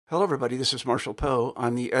Hello, everybody. This is Marshall Poe.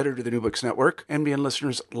 I'm the editor of the New Books Network. NBN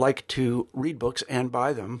listeners like to read books and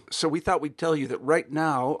buy them. So we thought we'd tell you that right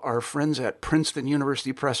now, our friends at Princeton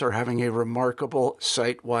University Press are having a remarkable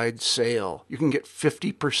site-wide sale. You can get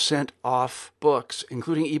 50% off books,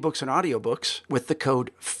 including ebooks and audiobooks, with the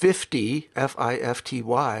code 50,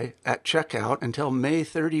 F-I-F-T-Y, at checkout until May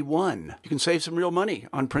 31. You can save some real money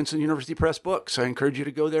on Princeton University Press books. I encourage you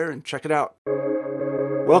to go there and check it out.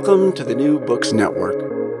 Welcome to the New Books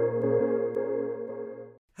Network.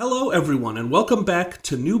 Hello, everyone, and welcome back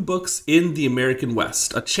to New Books in the American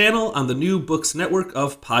West, a channel on the New Books Network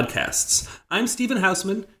of podcasts. I'm Stephen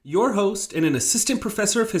Hausman, your host and an assistant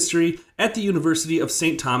professor of history at the University of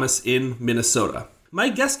St. Thomas in Minnesota. My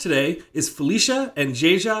guest today is Felicia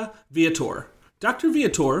Angeja Viator. Dr.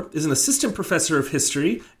 Viator is an assistant professor of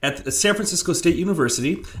history at the San Francisco State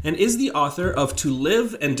University and is the author of To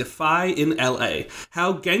Live and Defy in L.A.,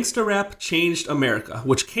 How Gangsta Rap Changed America,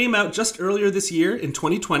 which came out just earlier this year in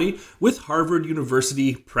 2020 with Harvard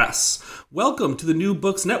University Press. Welcome to the New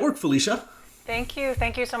Books Network, Felicia. Thank you.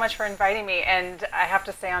 Thank you so much for inviting me. And I have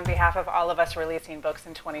to say, on behalf of all of us releasing books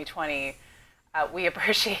in 2020, we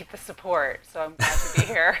appreciate the support. So I'm glad to be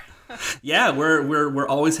here. Yeah, we're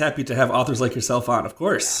always happy to have authors like yourself on, of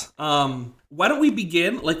course. Why don't we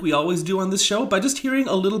begin, like we always do on this show, by just hearing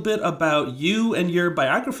a little bit about you and your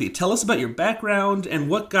biography. Tell us about your background and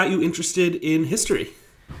what got you interested in history.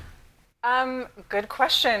 Good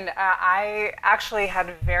question. I actually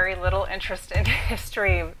had very little interest in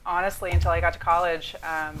history, honestly, until I got to college.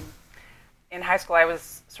 In high school, I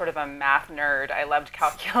was sort of a math nerd. I loved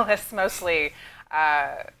calculus mostly.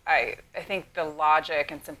 I think the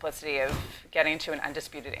logic and simplicity of getting to an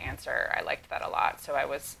undisputed answer, I liked that a lot. So I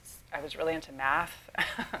was really into math.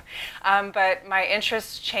 But my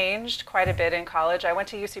interests changed quite a bit in college. I went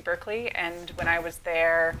to UC Berkeley, and when I was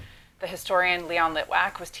there, the historian Leon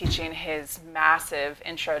Litwack was teaching his massive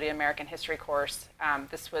Intro to American History course.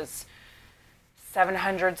 This was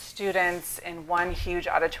 700 students in one huge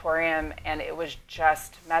auditorium, and it was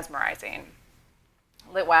just mesmerizing.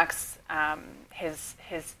 Litwack's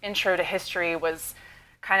his intro to history was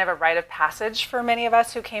kind of a rite of passage for many of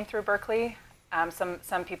us who came through Berkeley.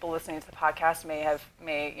 Some people listening to the podcast may have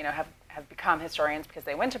become historians because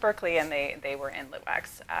they went to Berkeley and they were in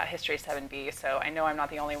Litwack's History 7B. So I know I'm not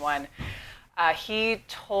the only one. He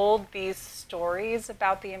told these stories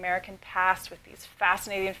about the American past with these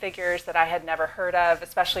fascinating figures that I had never heard of,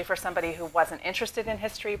 especially for somebody who wasn't interested in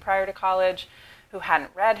history prior to college, who hadn't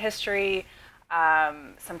read history.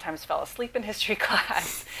 Sometimes fell asleep in history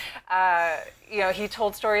class. He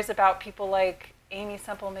told stories about people like Amy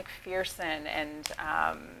Semple McPherson and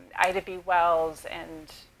Ida B. Wells and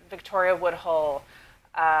Victoria Woodhull.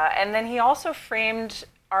 And then he also framed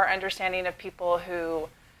our understanding of people who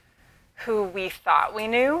we thought we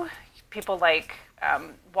knew, people like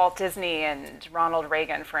Walt Disney and Ronald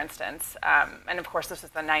Reagan, for instance. And of course, this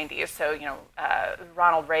is the 90s, so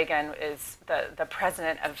Ronald Reagan is the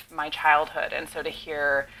president of my childhood, and so to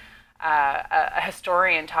hear a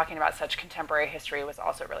historian talking about such contemporary history was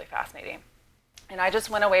also really fascinating. And I just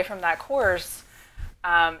went away from that course,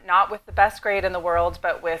 not with the best grade in the world,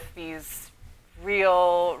 but with these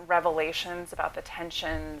real revelations about the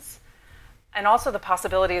tensions and also the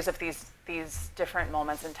possibilities of these different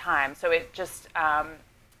moments in time. So it just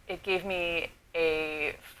it gave me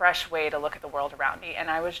a fresh way to look at the world around me, and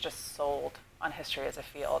I was just sold on history as a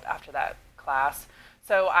field after that class.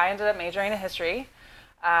 So I ended up majoring in history.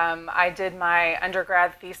 I did my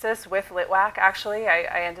undergrad thesis with Litwack, actually.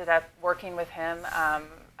 I ended up working with him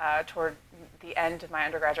toward the end of my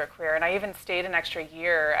undergraduate career, and I even stayed an extra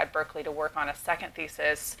year at Berkeley to work on a second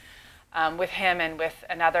thesis with him and with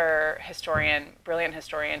another historian, brilliant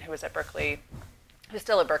historian who was at Berkeley, who's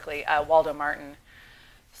still at Berkeley, Waldo Martin.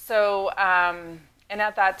 So, and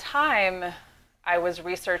at that time, I was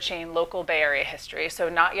researching local Bay Area history, so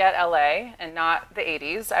not yet LA and not the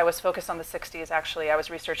 80s. I was focused on the 60s, actually. I was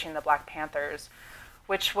researching the Black Panthers,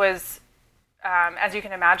 which was, as you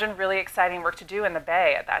can imagine, really exciting work to do in the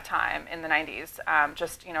Bay at that time in the 90s,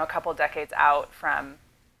 just a couple decades out from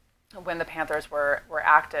when the Panthers were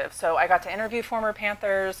active. So I got to interview former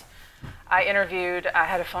Panthers. I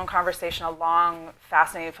had a long,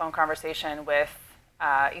 fascinating phone conversation with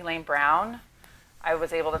Elaine Brown. I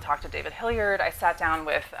was able to talk to David Hilliard. I sat down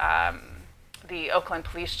with the Oakland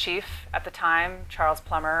police chief at the time, Charles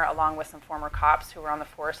Plummer, along with some former cops who were on the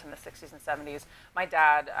force in the 60s and 70s. My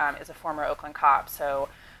dad is a former Oakland cop, so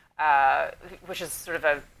which is sort of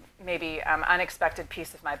a maybe unexpected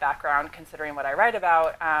piece of my background considering what I write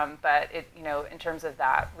about, but it, in terms of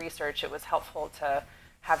that research, it was helpful to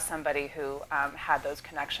have somebody who had those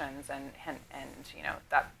connections and you know,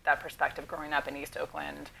 that perspective growing up in East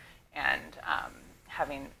Oakland and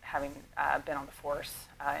having been on the force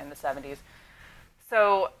in the 70s.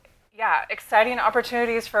 So yeah, exciting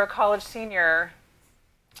opportunities for a college senior,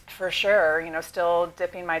 for sure. You know, still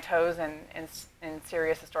dipping my toes in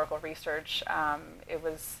serious historical research. It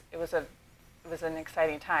was an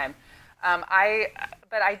exciting time.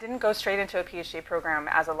 But I didn't go straight into a PhD program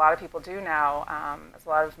as a lot of people do now, as a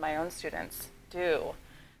lot of my own students do.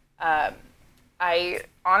 I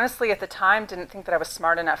honestly, at the time, didn't think that I was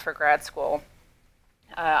smart enough for grad school.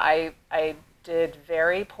 I did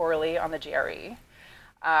very poorly on the GRE.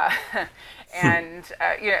 And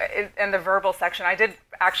you know, in the verbal section, I did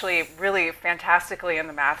actually really fantastically in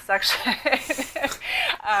the math section,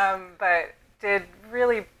 but did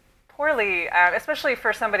really poorly, especially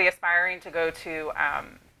for somebody aspiring to go to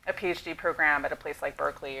a PhD program at a place like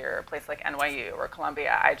Berkeley or a place like NYU or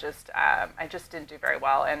Columbia. I just didn't do very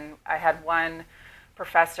well, and I had one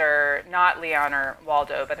professor, not Leon or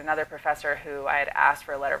Waldo, but another professor who I had asked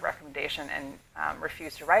for a letter of recommendation and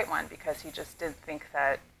refused to write one because he just didn't think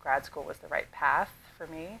that grad school was the right path for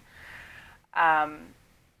me.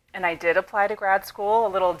 And I did apply to grad school a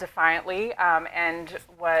little defiantly and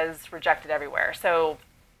was rejected everywhere. So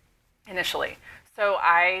initially,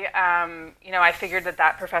 I figured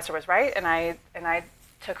that professor was right, and I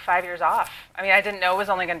took 5 years off. I mean, I didn't know it was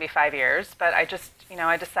only going to be 5 years, but I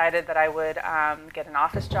decided that I would get an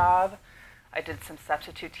office job. I did some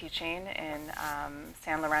substitute teaching in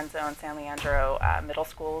San Lorenzo and San Leandro middle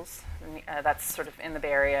schools. That's sort of in the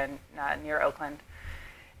Bay Area near Oakland.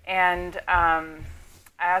 And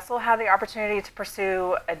I also had the opportunity to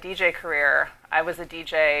pursue a DJ career. I was a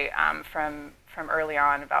DJ from early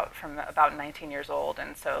on, from about 19 years old,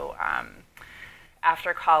 and so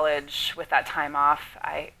after college, with that time off,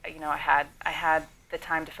 I had the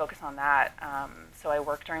time to focus on that. So I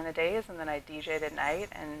worked during the days, and then I DJ'd at night,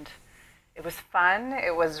 and it was fun.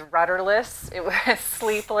 It was rudderless. It was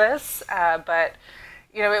sleepless, but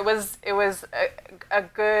you know, it was a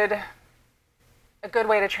good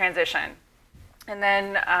way to transition. And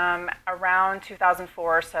then around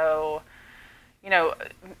 2004, so you know,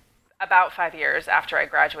 about 5 years after I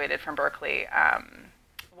graduated from Berkeley,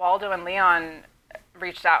 Waldo and Leon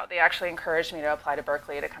reached out. They actually encouraged me to apply to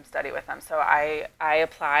Berkeley to come study with them. So I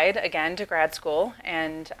applied again to grad school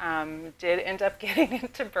and did end up getting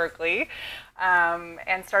into Berkeley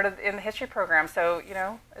and started in the history program. So, you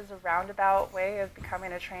know, it was a roundabout way of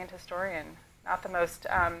becoming a trained historian. Not the most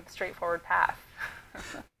straightforward path.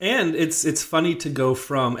 And it's funny to go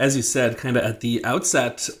from, as you said, kind of at the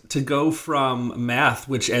outset, to go from math,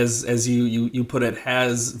 which as you put it,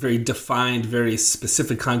 has very defined, very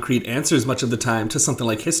specific, concrete answers much of the time, to something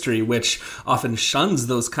like history, which often shuns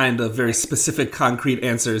those kind of very specific, concrete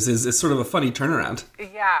answers, is sort of a funny turnaround.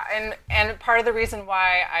 Yeah, and part of the reason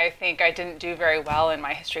why I think I didn't do very well in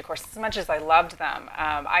my history courses, as much as I loved them,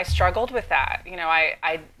 I struggled with that. You know,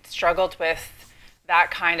 I struggled with that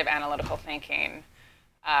kind of analytical thinking.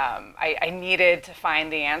 I needed to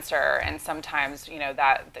find the answer, and sometimes, you know,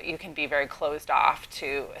 that you can be very closed off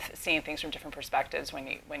to seeing things from different perspectives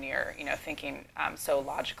when you're you know, thinking so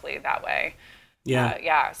logically that way.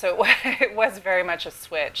 Yeah. So it was very much a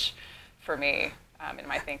switch for me in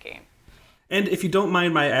my thinking. And if you don't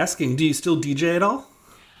mind my asking, do you still DJ at all?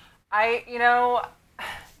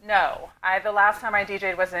 No. The last time I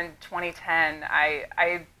DJ'd was in 2010.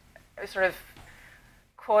 I sort of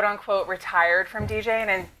quote unquote retired from DJing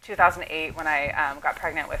in 2008 when I got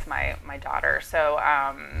pregnant with my daughter. So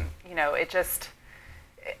you know,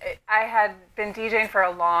 I had been DJing for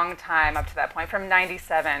a long time up to that point, from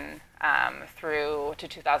 97 through to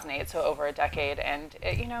 2008, so over a decade, and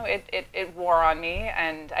it wore on me,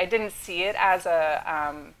 and I didn't see it as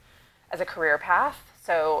a career path.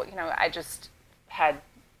 So, you know, I just had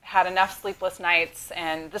enough sleepless nights,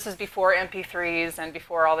 and this is before MP3s and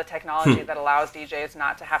before all the technology that allows DJs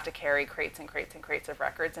not to have to carry crates and crates and crates of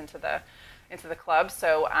records into the club.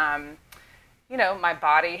 So, you know, my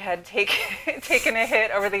body had taken a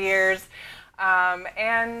hit over the years,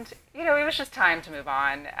 and you know, it was just time to move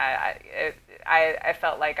on. I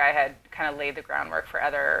felt like I had kind of laid the groundwork for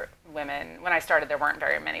other women. When I started, there weren't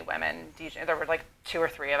very many women DJs. There were like 2 or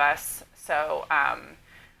 3 of us. So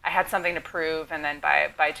I had something to prove, and then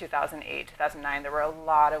by 2008, 2009, there were a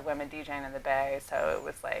lot of women DJing in the Bay, so it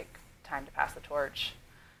was like time to pass the torch.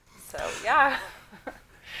 So, yeah.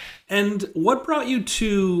 And what brought you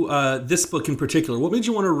to this book in particular? What made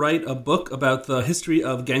you want to write a book about the history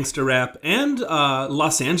of gangster rap and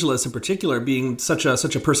Los Angeles in particular, being such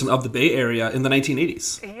a person of the Bay Area in the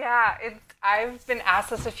 1980s? Yeah, I've been asked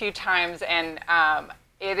this a few times, and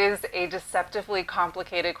It is a deceptively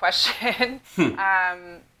complicated question.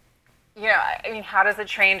 I mean, how does a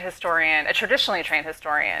traditionally trained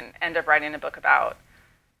historian, end up writing a book about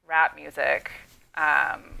rap music,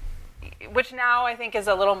 which now I think is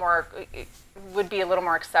would be a little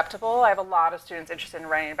more acceptable. I have a lot of students interested in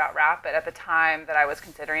writing about rap, but at the time that I was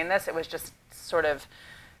considering this, it was just sort of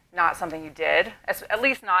not something you did, at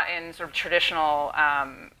least not in sort of traditional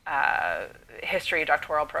history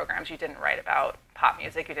doctoral programs. You didn't write about pop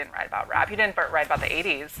music, you didn't write about rap, you didn't write about the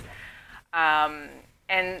 80s. And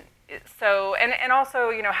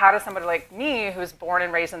also, how does somebody like me, who's born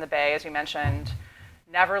and raised in the Bay, as you mentioned,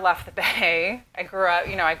 never left the Bay. I grew up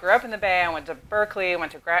in the Bay. I went to Berkeley, as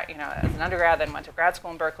an undergrad, then went to grad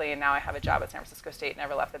school in Berkeley, and now I have a job at San Francisco State,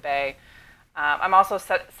 never left the Bay. I'm also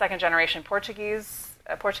second generation Portuguese,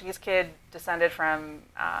 a Portuguese kid descended from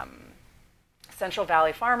Central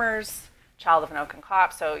Valley farmers, child of an Oakland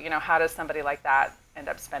cop. So, how does somebody like that end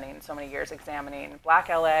up spending so many years examining Black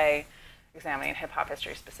LA, examining hip hop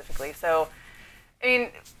history specifically? So, I mean,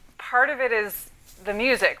 part of it is the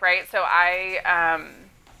music, right? So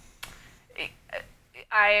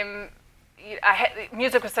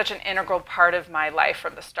music was such an integral part of my life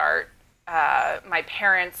from the start. My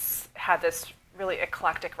parents had this really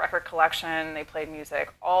eclectic record collection. They played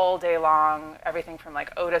music all day long, everything from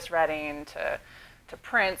like Otis Redding to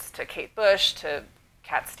Prince to Kate Bush to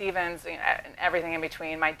Cat Stevens, and everything in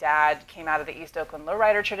between. My dad came out of the East Oakland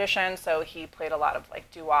lowrider tradition, so he played a lot of like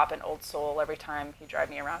doo-wop and old soul every time he'd drive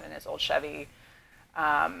me around in his old Chevy.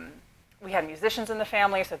 We had musicians in the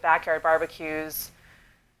family, so backyard barbecues,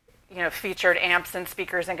 featured amps and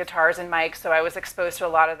speakers and guitars and mics. So I was exposed to a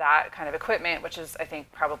lot of that kind of equipment, which is, I think,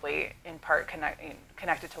 probably in part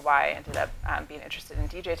connected to why I ended up being interested in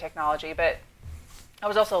DJ technology. But I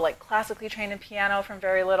was also like classically trained in piano from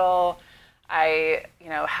very little. I,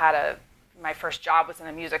 my first job was in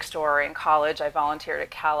a music store in college. I volunteered at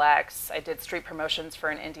CalX. I did street promotions for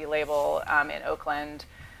an indie label in Oakland.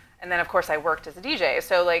 And then, of course, I worked as a DJ.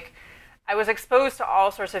 So, like, I was exposed to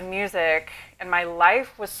all sorts of music, and my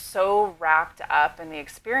life was so wrapped up in the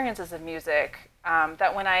experiences of music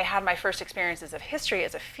that when I had my first experiences of history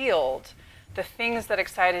as a field, the things that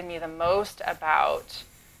excited me the most about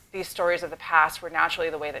these stories of the past were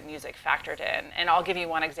naturally the way that music factored in. And I'll give you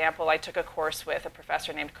one example. I took a course with a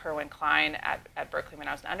professor named Kerwin Klein at Berkeley when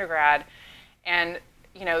I was an undergrad. And,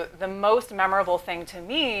 the most memorable thing to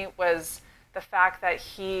me was the fact that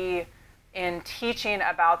he, in teaching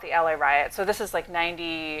about the LA riot, so this is like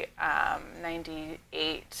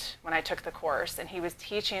 98 when I took the course, and he was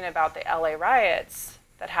teaching about the LA riots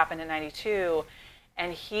that happened in 92,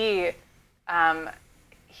 and he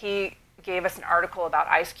gave us an article about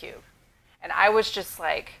Ice Cube. And I was just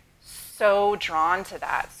like so drawn to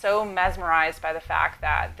that, so mesmerized by the fact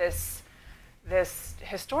that this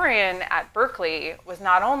historian at Berkeley was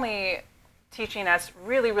not only teaching us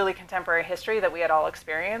really, really contemporary history that we had all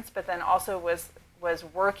experienced, but then also was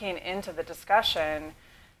working into the discussion,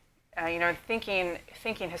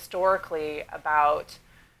 thinking historically about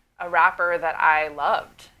a rapper that I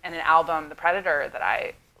loved and an album, The Predator, that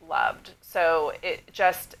I loved. So it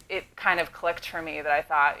kind of clicked for me that I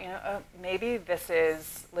thought, maybe this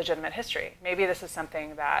is legitimate history. Maybe this is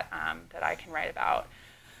something that I can write about.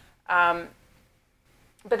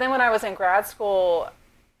 But then when I was in grad school,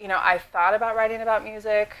 I thought about writing about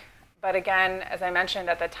music, but again, as I mentioned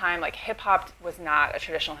at the time, like hip hop was not a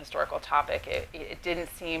traditional historical topic. It didn't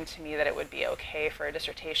seem to me that it would be okay for a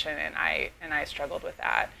dissertation, and I struggled with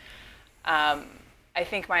that. I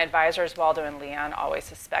think my advisors, Waldo and Leon, always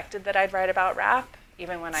suspected that I'd write about rap,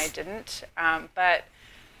 even when I didn't. But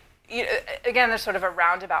again, there's sort of a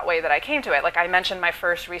roundabout way that I came to it. Like I mentioned, my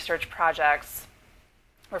first research projects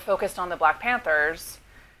were focused on the Black Panthers.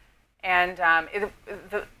 And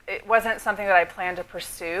it wasn't something that I planned to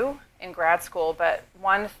pursue in grad school, but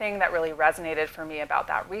one thing that really resonated for me about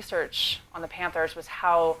that research on the Panthers was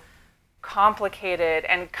how complicated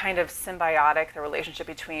and kind of symbiotic the relationship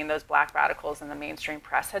between those Black radicals and the mainstream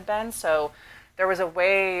press had been. So there was a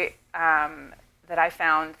way that I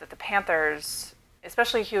found that the Panthers,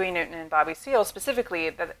 especially Huey Newton and Bobby Seale specifically,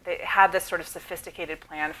 that they had this sort of sophisticated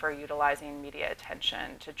plan for utilizing media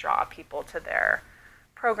attention to draw people to their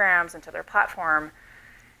programs and to their platform.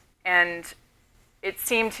 And it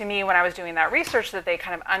seemed to me when I was doing that research that they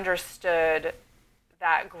kind of understood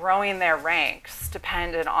that growing their ranks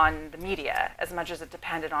depended on the media as much as it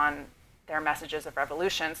depended on their messages of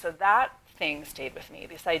revolution. So that thing stayed with me,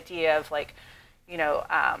 this idea of like,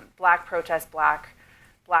 Black protest, Black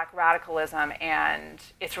radicalism and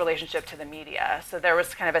its relationship to the media. So there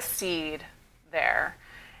was kind of a seed there.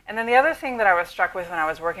 And then the other thing that I was struck with when I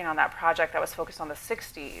was working on that project that was focused on the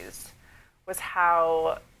 60s was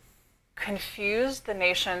how confused the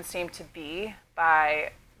nation seemed to be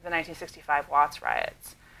by the 1965 Watts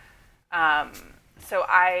riots. So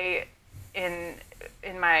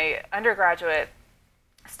in my undergraduate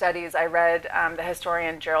studies, I read the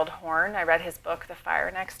historian Gerald Horne. I read his book, The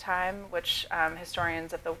Fire Next Time, which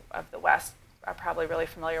historians of the West are probably really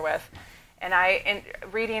familiar with. And in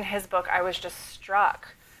reading his book, I was just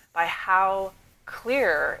struck by how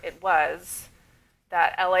clear it was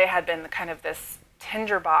that LA had been kind of this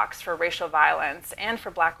tinderbox for racial violence and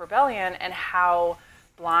for Black rebellion, and how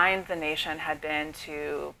blind the nation had been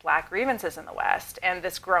to Black grievances in the West and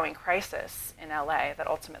this growing crisis in LA that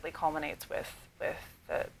ultimately culminates with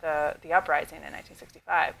the uprising in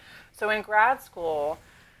 1965. So in grad school,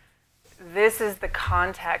 this is the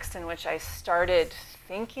context in which I started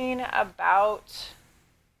thinking about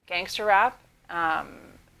gangster rap, and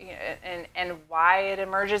why it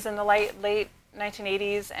emerges in the late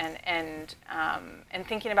 1980s, and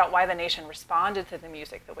thinking about why the nation responded to the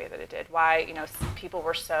music the way that it did, why people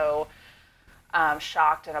were so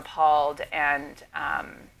shocked and appalled, and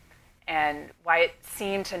why it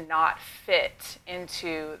seemed to not fit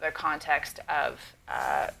into the context of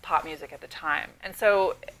pop music at the time. And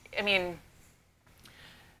so, I mean,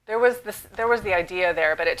 there was the idea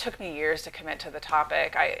there, but it took me years to commit to the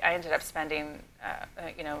topic. I ended up spending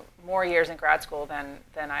more years in grad school than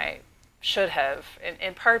I should have,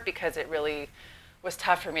 in part because it really was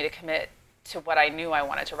tough for me to commit to what I knew I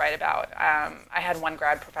wanted to write about. I had one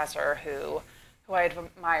grad professor who I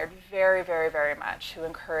admired very, very, very much, who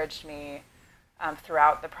encouraged me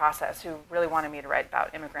throughout the process, who really wanted me to write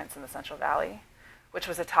about immigrants in the Central Valley, which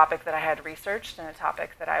was a topic that I had researched and a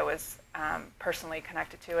topic that I was personally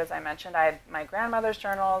connected to. As I mentioned, I had my grandmother's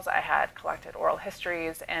journals, I had collected oral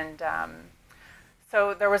histories, and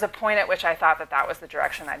so there was a point at which I thought that was the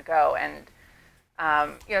direction I'd go. And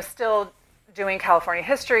still doing California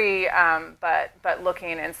history, but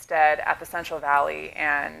looking instead at the Central Valley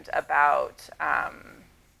and about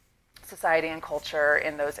society and culture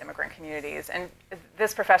in those immigrant communities. And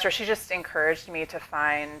this professor, she just encouraged me to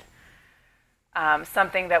find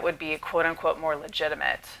something that would be quote unquote more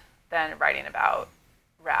legitimate than writing about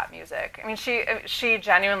rap music. I mean, she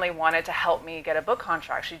genuinely wanted to help me get a book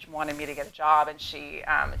contract. She wanted me to get a job, and she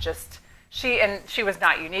was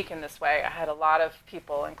not unique in this way. I had a lot of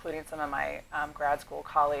people, including some of my grad school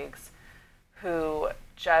colleagues, who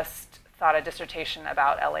just thought a dissertation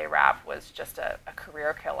about LA rap was just a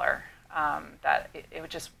career killer, that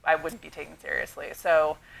I wouldn't be taken seriously.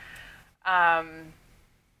 So I'm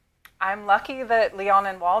lucky that Leon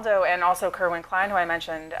and Waldo, and also Kerwin Klein, who I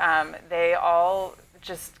mentioned, they all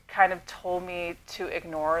just kind of told me to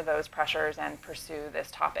ignore those pressures and pursue this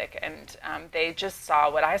topic. And they just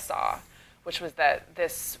saw what I saw, which was that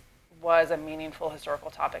this was a meaningful historical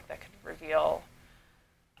topic that could reveal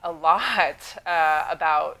a lot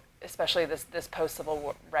about, especially this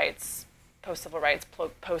post-civil rights,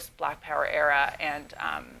 post-Black Power era, and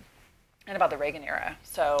about the Reagan era.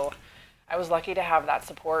 So I was lucky to have that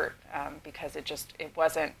support, because it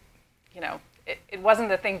wasn't, it wasn't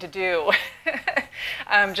the thing to do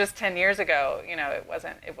just 10 years ago.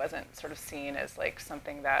 It wasn't sort of seen as like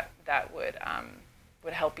something that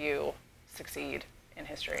would help you succeed in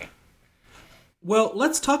history. Well,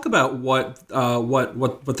 let's talk about what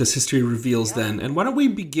this history reveals then. And why don't we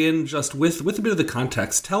begin just with a bit of the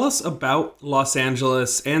context. Tell us about Los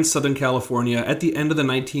Angeles and Southern California at the end of the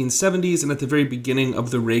 1970s and at the very beginning of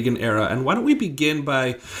the Reagan era. And why don't we begin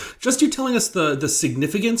by just you telling us the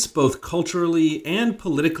significance, both culturally and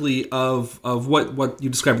politically, of what you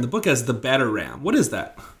describe in the book as the Batarram. What is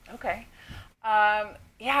that? Okay.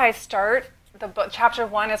 I start... Chapter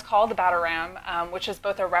 1 is called The Batarram, which is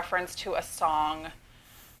both a reference to a song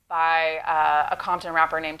by a Compton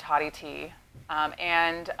rapper named Toddy T,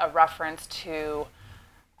 and a reference to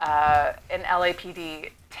an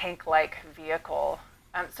LAPD tank-like vehicle.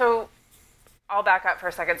 So I'll back up for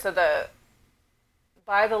a second. So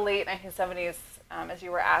by the late 1970s, as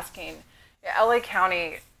you were asking, LA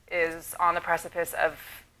County is on the precipice of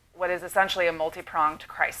what is essentially a multi-pronged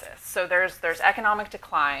crisis. So there's economic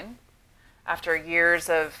decline, after years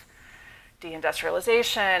of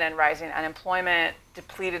deindustrialization and rising unemployment,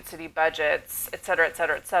 depleted city budgets, et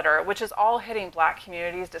cetera, which is all hitting Black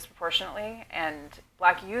communities disproportionately, and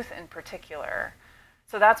Black youth in particular.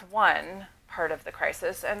 So that's one part of the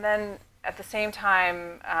crisis. And then at the same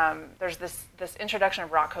time, there's this introduction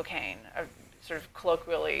of rock cocaine, sort of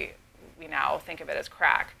colloquially, we now think of it as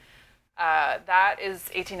crack. That is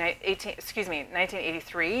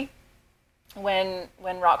 1983. When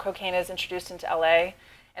rock cocaine is introduced into LA,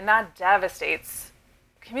 And that devastates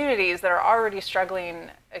communities that are already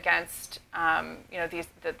struggling against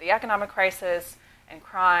the economic crisis and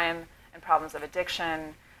crime and problems of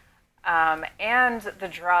addiction, and the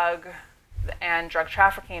drug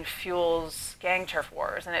trafficking fuels gang turf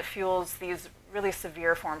wars, and it fuels these really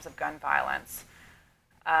severe forms of gun violence.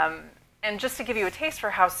 And just to give you a taste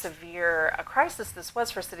for how severe a crisis this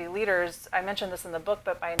was for city leaders, I mentioned this in the book,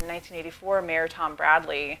 but by 1984, Mayor Tom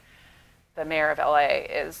Bradley, the mayor of LA,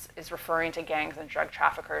 is referring to gangs and drug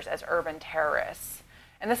traffickers as urban terrorists.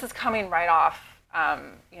 And this is coming right off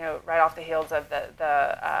the heels of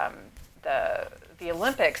the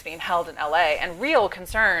Olympics being held in LA, and real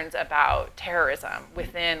concerns about terrorism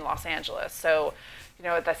within Los Angeles. So,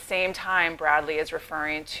 at the same time, Bradley is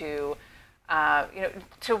referring to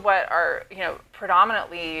to what are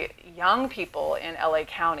predominantly young people in LA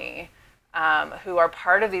County who are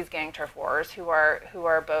part of these gang turf wars, who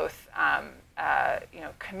are both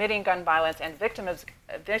committing gun violence and victims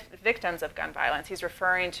of gun violence. He's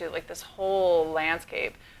referring to like this whole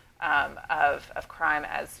landscape of crime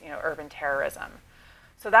as urban terrorism.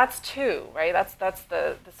 So that's two, right? That's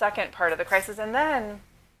the second part of the crisis, and then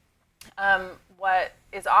what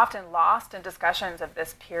is often lost in discussions of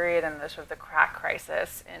this period and the sort of the crack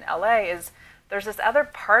crisis in LA is there's this other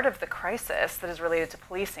part of the crisis that is related to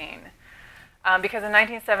policing. Because in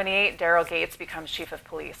 1978, Daryl Gates becomes chief of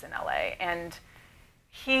police in LA, and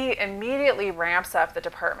he immediately ramps up the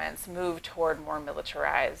department's move toward more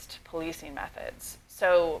militarized policing methods.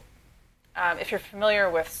 So if you're familiar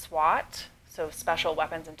with SWAT, so Special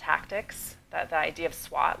Weapons and Tactics, the idea of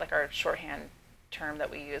SWAT, like our shorthand term that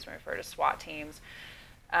we use when we refer to SWAT teams,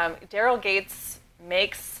 Daryl Gates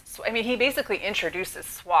he basically introduces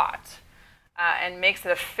SWAT and makes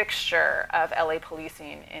it a fixture of LA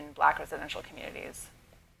policing in Black residential communities.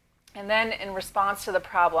 And then in response to the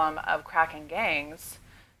problem of crack and gangs,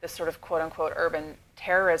 this sort of quote-unquote urban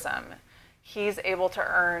terrorism, he's able to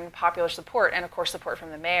earn popular support and, of course, support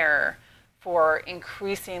from the mayor for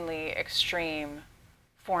increasingly extreme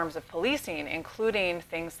forms of policing, including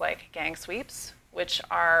things like gang sweeps, which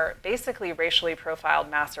are basically racially profiled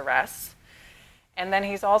mass arrests. And then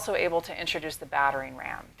he's also able to introduce the battering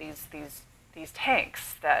ram, these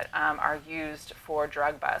tanks that are used for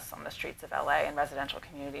drug busts on the streets of LA and residential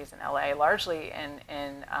communities in LA, largely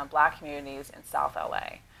in Black communities in South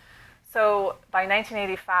LA. So by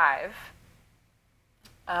 1985,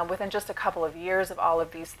 within just a couple of years of all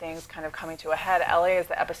of these things kind of coming to a head, LA is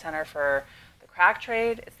the epicenter for the crack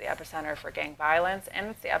trade, it's the epicenter for gang violence, and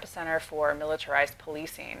it's the epicenter for militarized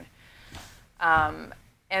policing. And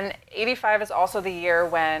 85 is also the year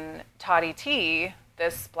when Toddy T,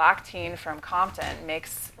 this Black teen from Compton,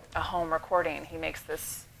 makes a home recording. He makes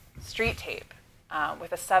this street tape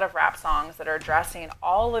with a set of rap songs that are addressing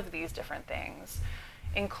all of these different things,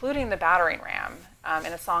 including the battering ram,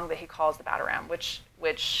 in a song that he calls the Batter Ram, which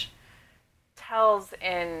tells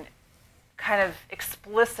in kind of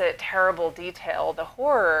explicit, terrible detail the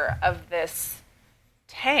horror of this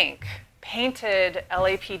tank painted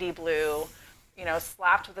LAPD blue,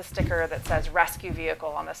 slapped with a sticker that says rescue vehicle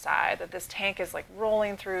on the side, that this tank is like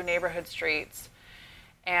rolling through neighborhood streets.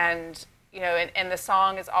 And, and the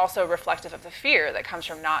song is also reflective of the fear that comes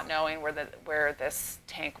from not knowing where this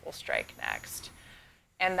tank will strike next.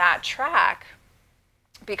 And that track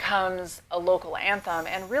becomes a local anthem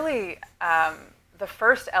and really the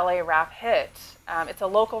first LA rap hit. It's a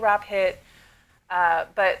local rap hit,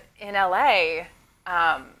 but in LA,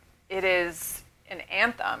 it is an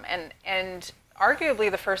anthem and arguably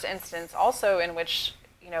the first instance also in which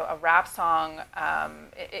a rap song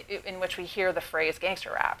in which we hear the phrase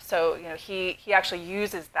gangster rap. So he actually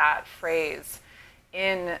uses that phrase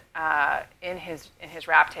in his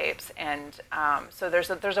rap tapes, and so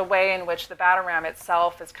there's a way in which the Batter Ram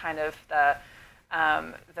itself is kind of the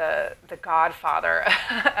godfather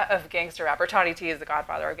of gangster rap, or Toddy T is the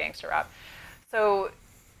godfather of gangster rap. So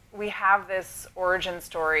we have this origin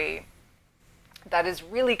story that is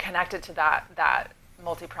really connected to that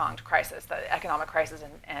multi-pronged crisis, the economic crisis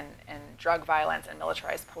and drug violence and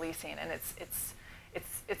militarized policing, and it's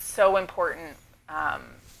so important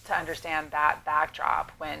to understand that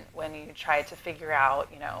backdrop when you try to figure out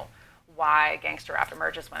why gangster rap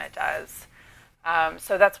emerges when it does.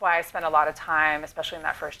 So that's why I spent a lot of time, especially in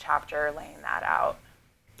that first chapter, laying that out.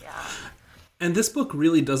 Yeah. And this book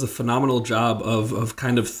really does a phenomenal job of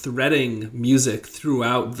kind of threading music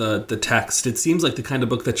throughout the text. It seems like the kind of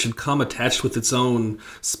book that should come attached with its own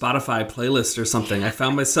Spotify playlist or something. I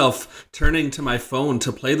found myself turning to my phone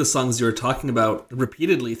to play the songs you were talking about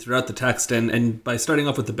repeatedly throughout the text. And by starting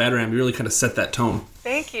off with the Batarang, you really kind of set that tone.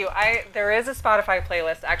 Thank you. There is a Spotify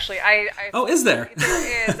playlist, actually. Oh, is there?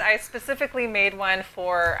 There is. I specifically made one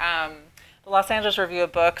for... the Los Angeles Review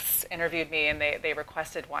of Books interviewed me, and they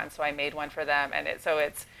requested one, so I made one for them, and it's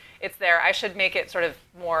there. I should make it sort of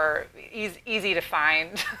more easy to find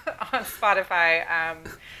on Spotify.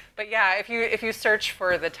 But yeah, if you search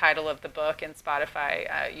for the title of the book in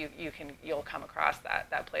Spotify, you'll come across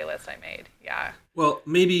that playlist I made. Yeah. Well,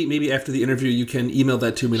 maybe after the interview you can email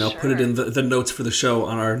that to me, and I'll put it in the notes for the show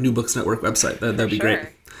on our New Books Network website. That'd be great.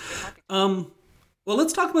 Well,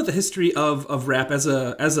 let's talk about the history of rap as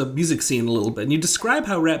a music scene a little bit. And you describe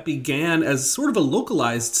how rap began as sort of a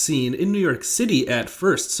localized scene in New York City at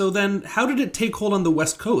first. So then how did it take hold on the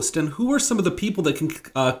West Coast? And who are some of the people that can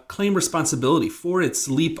claim responsibility for its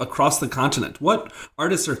leap across the continent? What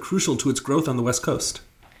artists are crucial to its growth on the West Coast?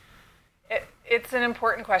 It's an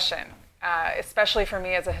important question, especially for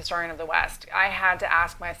me as a historian of the West. I had to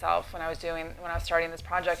ask myself when I was starting this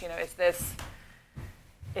project,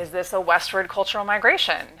 is this a westward cultural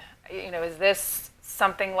migration? Is this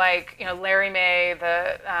something like, Larry May,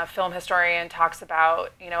 the film historian, talks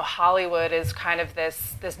about, Hollywood is kind of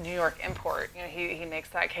this New York import. He makes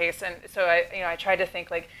that case. And so I tried to think,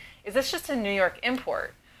 like, is this just a New York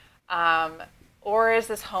import? Or is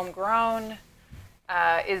this homegrown?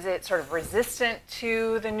 Is it sort of resistant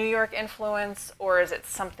to the New York influence, or is it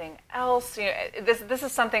something else? This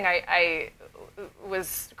is something I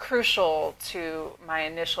was crucial to my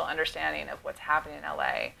initial understanding of what's happening in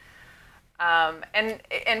LA.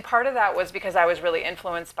 And part of that was because I was really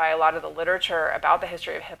influenced by a lot of the literature about the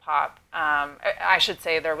history of hip hop. I should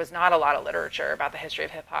say there was not a lot of literature about the history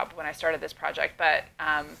of hip hop when I started this project, but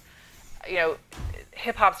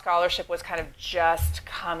hip hop scholarship was kind of just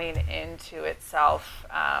coming into itself,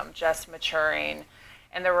 just maturing.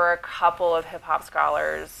 And there were a couple of hip hop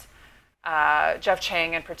scholars, Jeff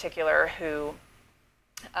Chang in particular, who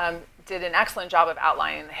did an excellent job of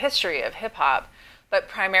outlining the history of hip hop, but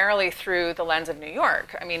primarily through the lens of New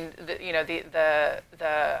York. I mean, the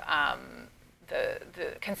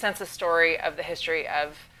consensus story of the history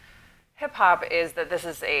of hip hop is that this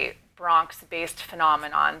is a Bronx-based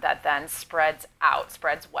phenomenon that then spreads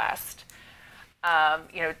west.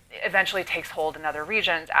 Eventually takes hold in other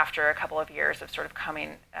regions after a couple of years of sort of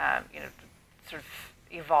coming, sort of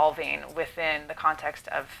evolving within the context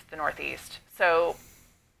of the Northeast. So,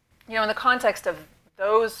 in the context of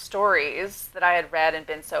those stories that I had read and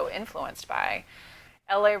been so influenced by,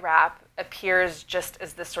 LA rap appears just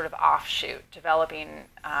as this sort of offshoot, developing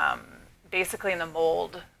basically in the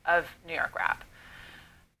mold of New York rap.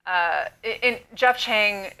 Jeff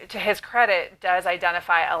Chang, to his credit, does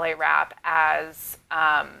identify LA rap as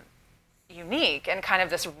unique and kind of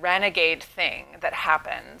this renegade thing that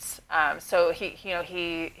happens. So he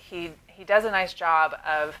does a nice job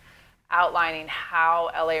of outlining how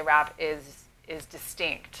LA rap is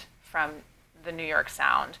distinct from the New York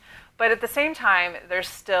sound. But at the same time, there's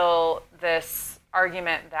still this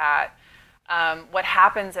argument that what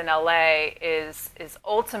happens in LA is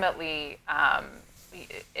ultimately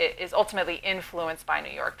influenced by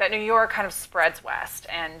New York, that New York kind of spreads west,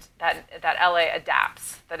 and that LA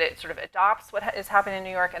adapts, that it sort of adopts what is happening in New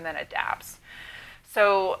York and then adapts.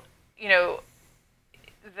 So,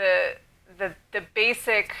 the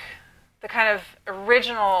basic, the kind of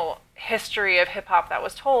original history of hip hop that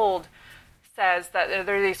was told says that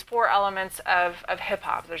there are these four elements of hip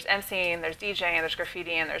hop. There's MCing, there's DJing, there's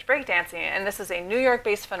graffiti, and there's breakdancing, and this is a New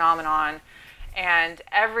York-based phenomenon. And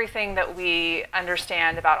everything that we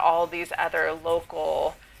understand about all these other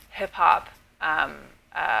local hip-hop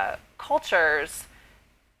cultures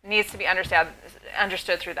needs to be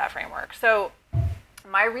understood through that framework. So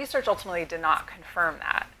my research ultimately did not confirm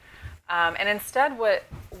that. And instead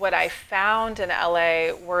what I found in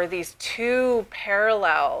LA were these two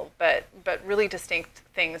parallel but really distinct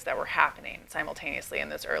things that were happening simultaneously in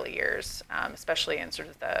those early years, especially in sort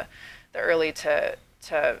of the early to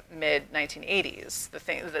mid 1980s,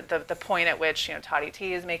 the point at which Toddy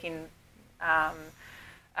T is making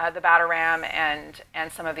the Batarang,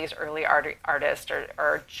 and some of these early artists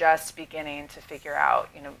are just beginning to figure out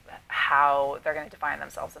how they're going to define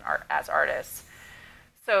themselves as artists.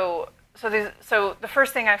 So the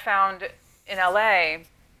first thing I found in LA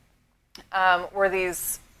were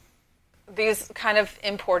these kind of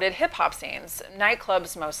imported hip hop scenes,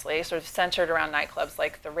 nightclubs mostly, sort of centered around nightclubs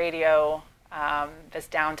like the Radio. This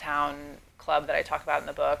downtown club that I talk about in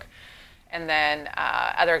the book. And then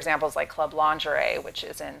other examples like Club Lingerie, which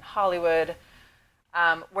is in Hollywood,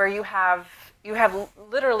 where you have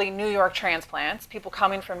literally New York transplants, people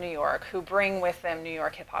coming from New York who bring with them New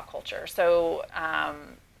York hip hop culture. So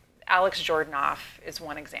Alex Jordanoff is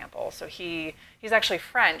one example. So he's actually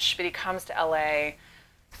French, but he comes to LA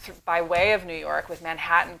by way of New York with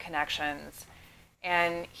Manhattan connections.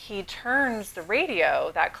 And he turns the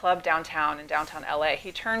radio, that club downtown in downtown LA,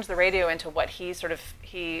 he turns the radio into what he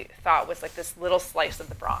thought was like this little slice of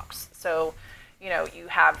the Bronx. So, you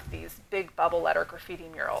have these big bubble letter graffiti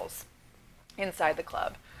murals inside the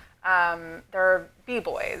club. There are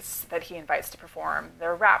b-boys that he invites to perform.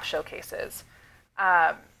 There are rap showcases.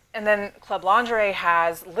 And then Club Lingerie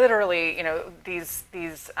has literally, these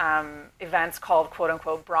events called "quote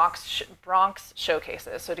unquote" Bronx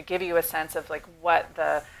showcases. So to give you a sense of like what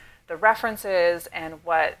the reference is and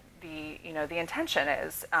what the intention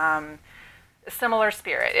is. A similar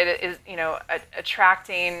spirit. It is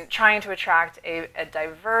trying to attract a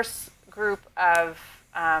diverse group of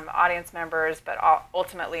audience members, but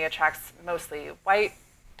ultimately attracts mostly white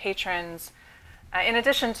patrons. In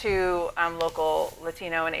addition to local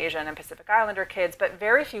Latino and Asian and Pacific Islander kids, but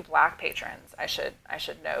very few Black patrons, I should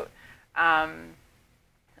note.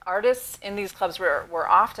 Artists in these clubs were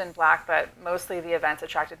often Black, but mostly the events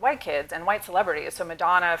attracted white kids and white celebrities. So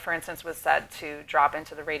Madonna, for instance, was said to drop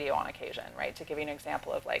into the radio on occasion, right? To give you an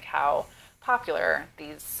example of like how popular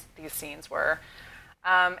these scenes were.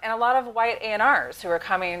 And a lot of white A&Rs who are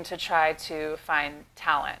coming to try to find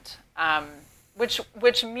talent.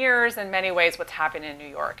 Which mirrors in many ways what's happening in New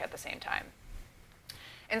York at the same time.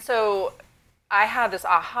 And so I had this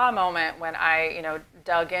aha moment when I,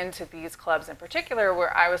 dug into these clubs in particular,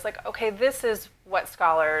 where I was like, okay, this is what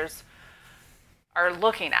scholars are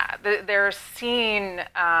looking at. They're seeing,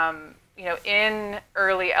 in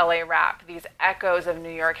early LA rap, these echoes of New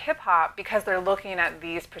York hip hop because they're looking at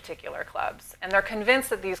these particular clubs. And they're convinced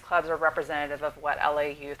that these clubs are representative of what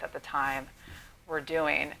LA youth at the time were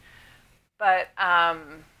doing. But,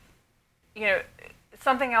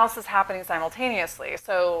 something else is happening simultaneously.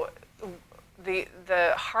 So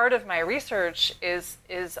the heart of my research is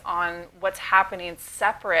on what's happening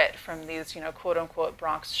separate from these, quote unquote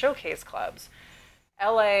Bronx showcase clubs.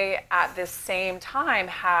 LA at this same time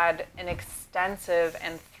had an extensive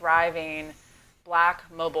and thriving Black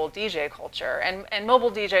mobile DJ culture. And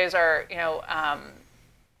mobile DJs are,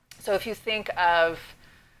 so if you think of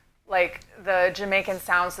like the Jamaican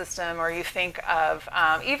sound system, or you think of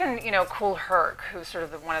even Kool Herc, who's sort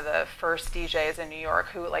of one of the first DJs in New York,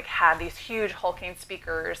 who like had these huge hulking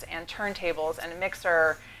speakers and turntables and a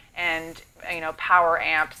mixer and power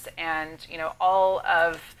amps and all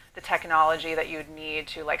of the technology that you'd need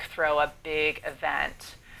to like throw a big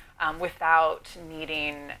event without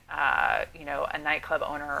needing a nightclub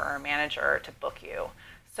owner or a manager to book you.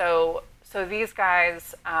 So these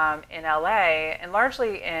guys in LA, and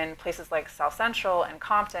largely in places like South Central and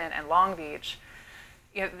Compton and Long Beach,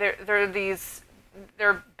 they're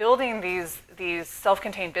building these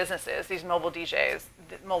self-contained businesses, these mobile DJs,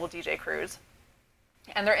 mobile DJ crews,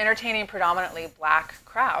 and they're entertaining predominantly Black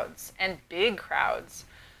crowds and big crowds.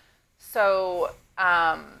 So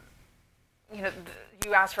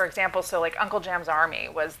you asked for examples. So like Uncle Jam's Army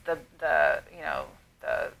was the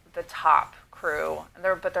top crew,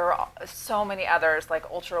 but there were so many others like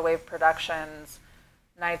Ultrawave Productions,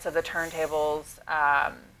 Knights of the Turntables,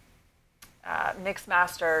 Mix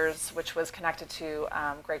Masters, which was connected to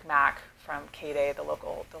Greg Mack from K-Day, the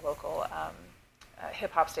local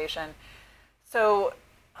hip hop station. So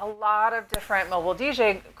a lot of different mobile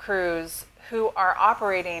DJ crews who are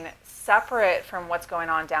operating separate from what's going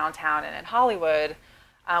on downtown and in Hollywood,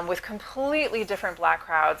 with completely different Black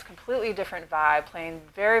crowds, completely different vibe, playing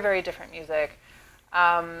very, very different music,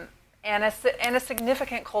 and a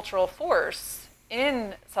significant cultural force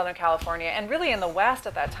in Southern California and really in the West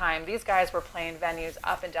at that time. These guys were playing venues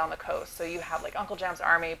up and down the coast. So you have like Uncle Jam's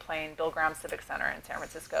Army playing Bill Graham Civic Center in San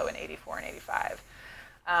Francisco in '84 and '85.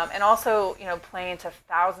 And also, playing to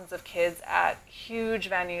thousands of kids at huge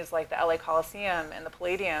venues like the LA Coliseum and the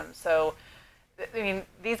Palladium. So, I mean,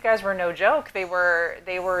 these guys were no joke. They were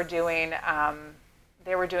doing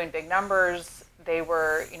big numbers. They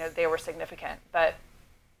were significant. But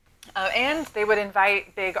and they would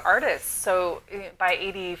invite big artists. So by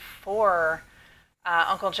 '84,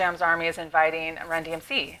 Uncle Jam's Army is inviting Run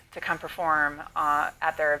DMC to come perform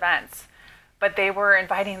at their events, but they were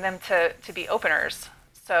inviting them to be openers.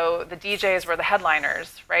 So the DJs were the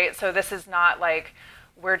headliners, right? So this is not like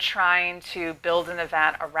we're trying to build an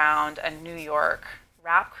event around a New York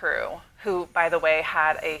rap crew who, by the way,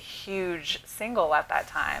 had a huge single at that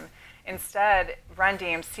time Instead, Run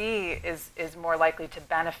DMC is more likely to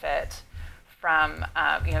benefit from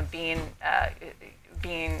being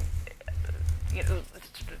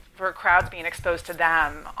for crowds being exposed to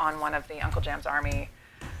them on one of the Uncle Jam's Army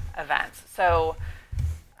events. So,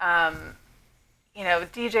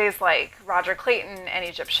 DJs like Roger Clayton and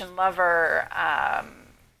Egyptian Lover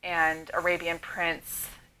and Arabian Prince,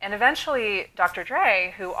 and eventually Dr.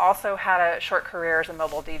 Dre, who also had a short career as a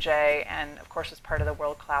mobile DJ and, of course, was part of the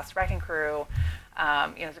world-class Wrecking Crew,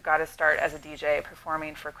 got to start as a DJ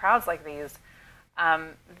performing for crowds like these.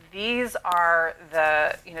 These are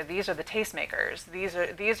the tastemakers.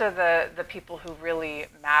 These are the people who really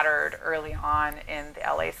mattered early on in the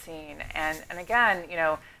LA scene. And again,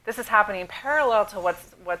 this is happening parallel to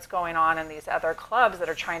what's going on in these other clubs that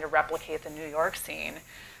are trying to replicate the New York scene.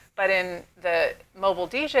 But in the mobile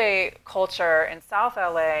DJ culture in South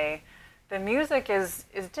LA, the music is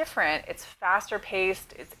different. It's faster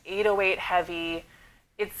paced. It's 808 heavy.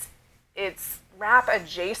 It's rap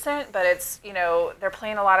adjacent, but it's, they're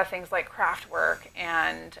playing a lot of things like Kraftwerk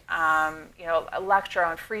and, electro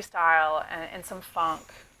and freestyle and some funk,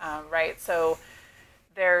 right? So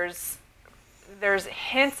there's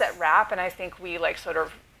hints at rap, and I think we sort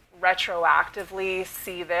of retroactively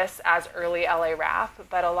see this as early LA rap,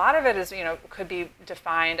 but a lot of it is, could be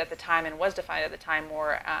defined at the time and was defined at the time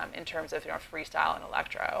more in terms of, freestyle and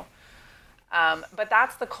electro. But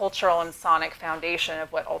that's the cultural and sonic foundation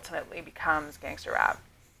of what ultimately becomes gangster rap.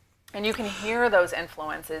 And you can hear those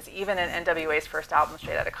influences even in NWA's first album,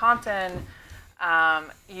 Straight Outta Compton.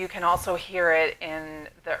 You can also hear it in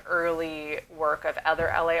the early work of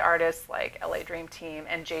other LA artists like LA Dream Team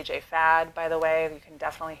and JJ Fad, by the way. You can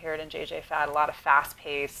definitely hear it in JJ Fad, a lot of fast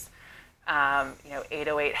pace,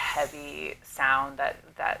 808 heavy sound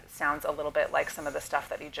that sounds a little bit like some of the stuff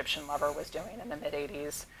that Egyptian Lover was doing in the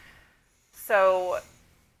mid-'80s. So,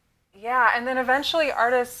 yeah, and then eventually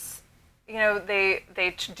artists,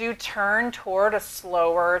 they do turn toward a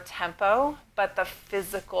slower tempo, but the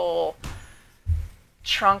physical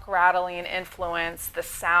trunk rattling influence, the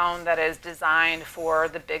sound that is designed for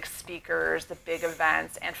the big speakers, the big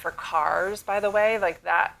events, and for cars, by the way, like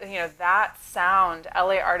that, that sound,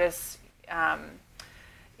 LA artists, that's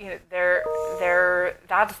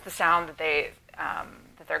the sound that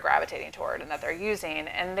they're gravitating toward and that they're using,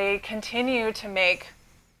 and they continue to make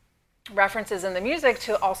references in the music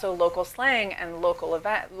to also local slang and local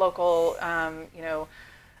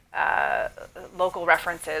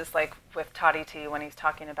references, like with Toddy T when he's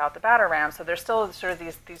talking about the batter ram. So there's still sort of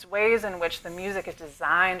these ways in which the music is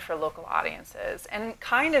designed for local audiences and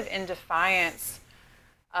kind of in defiance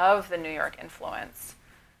of the New York influence.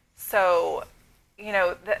 So,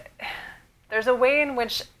 there's a way in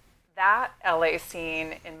which that LA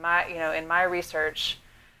scene, in my research,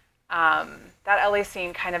 that LA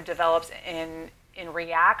scene kind of develops in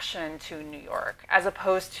reaction to New York, as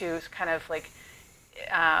opposed to kind of like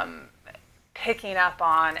picking up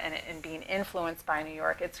on and being influenced by New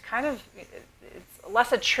York. It's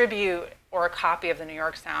less a tribute or a copy of the New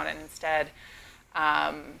York sound, and instead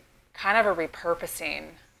kind of a repurposing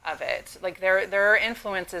of it. Like there are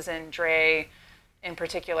influences in Dre, in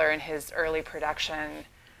particular, in his early production.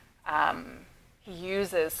 He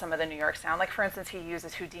uses some of the New York sound. Like, for instance, he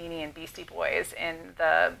uses Houdini and Beastie Boys in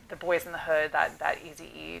the Boys in the Hood, that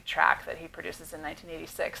Eazy-E track that he produces in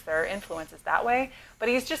 1986. There are influences that way, but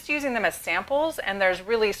he's just using them as samples, and there's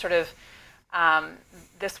really sort of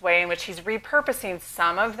this way in which he's repurposing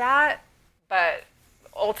some of that, but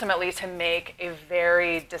ultimately to make a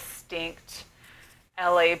very distinct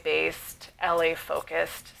LA-based,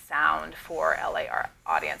 LA-focused sound for LA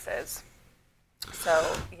audiences.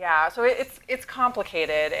 So yeah, so it's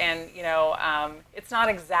complicated, and it's not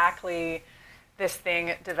exactly this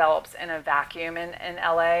thing develops in a vacuum in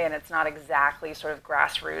LA, and it's not exactly sort of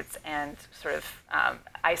grassroots and sort of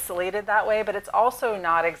isolated that way, but it's also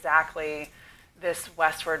not exactly this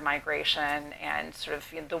westward migration and sort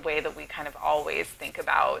of the way that we kind of always think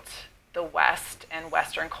about the West and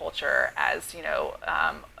Western culture as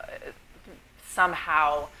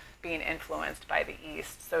somehow being influenced by the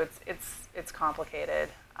East. So it's complicated,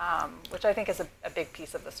 which I think is a big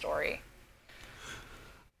piece of the story.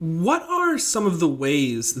 What are some of the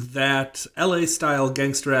ways that LA-style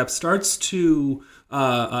gangster rap starts to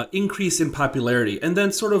increase in popularity? And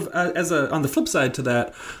then sort of on the flip side to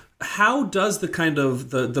that, how does the kind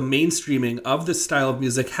of the mainstreaming of this style of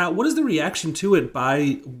music, what is the reaction to it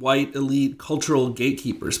by white elite cultural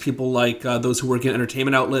gatekeepers, people like those who work in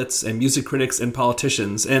entertainment outlets and music critics and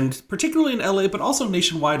politicians, and particularly in LA, but also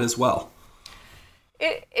nationwide as well?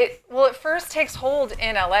 It first takes hold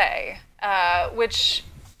in LA, which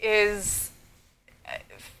is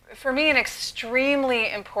for me, an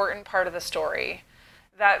extremely important part of the story,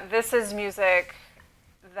 that this is music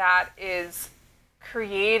that is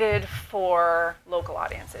created for local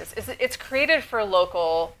audiences. It's created for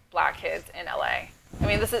local Black kids in LA. I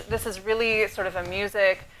mean, this is really sort of a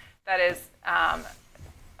music that is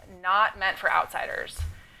not meant for outsiders.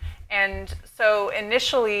 And so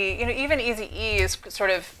initially, even Eazy-E is sort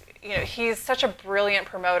of, he's such a brilliant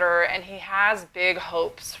promoter, and he has big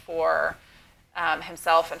hopes for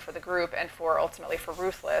himself and for the group, and ultimately for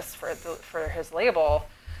Ruthless, for his label.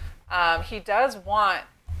 He does want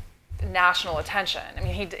national attention. I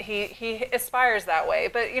mean, he aspires that way,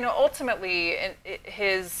 but ultimately,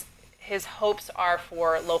 his hopes are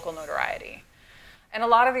for local notoriety. And a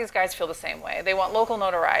lot of these guys feel the same way. They want local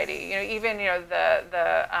notoriety. Even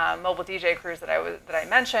the mobile DJ crews that I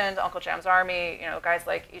mentioned, Uncle Jam's Army, guys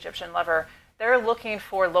like Egyptian Lover, they're looking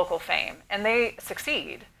for local fame, and they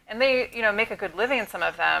succeed, and they make a good living. Some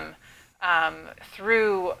of them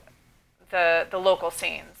through the local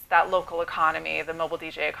scenes, that local economy, the mobile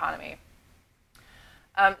DJ economy.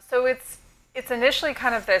 So it's initially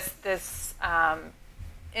kind of this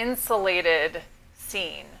insulated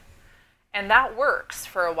scene. And that works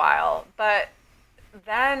for a while, but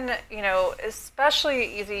then, especially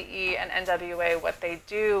Eazy-E and NWA, what they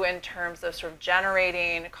do in terms of sort of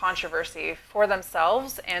generating controversy for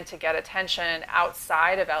themselves and to get attention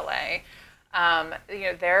outside of LA,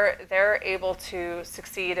 they're able to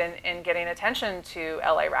succeed in getting attention to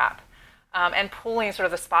LA rap, and pulling sort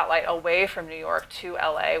of the spotlight away from New York to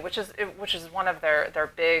LA, which is one of their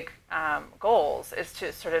big goals, is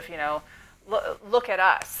to sort of look at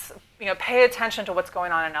us, pay attention to what's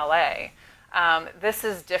going on in LA. This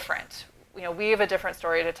is different. We have a different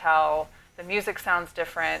story to tell. The music sounds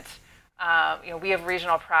different. We have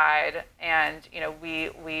regional pride, and we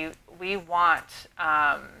want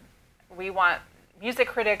music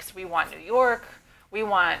critics. We want New York. We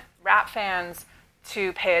want rap fans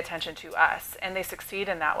to pay attention to us, and they succeed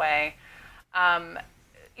in that way. And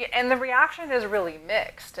the reaction is really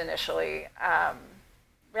mixed initially.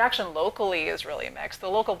 Reaction locally is really mixed. The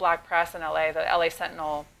local Black press in LA, the LA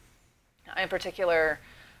Sentinel in particular,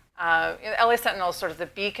 LA Sentinel is sort of the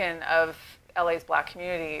beacon of LA's Black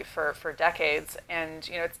community for decades, and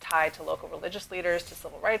it's tied to local religious leaders, to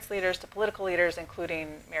civil rights leaders, to political leaders,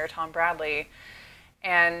 including Mayor Tom Bradley.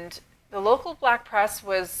 And the local Black press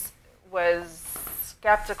was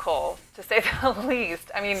skeptical, to say the least.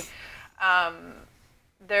 I mean,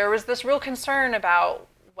 there was this real concern about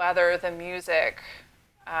whether the music,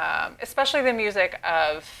 especially the music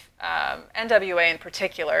of NWA in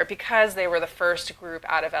particular, because they were the first group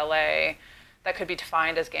out of LA that could be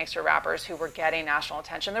defined as gangster rappers who were getting national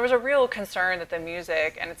attention. There was a real concern that the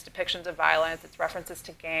music and its depictions of violence, its references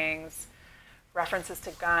to gangs, references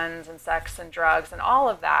to guns and sex and drugs and all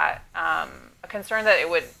of that, a concern that it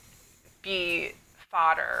would be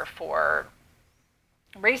fodder for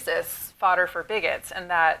racists, fodder for bigots,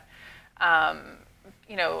 and that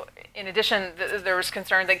in addition, there was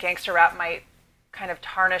concern that gangster rap might kind of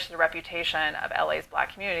tarnish the reputation of LA's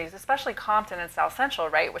Black communities, especially Compton and South Central,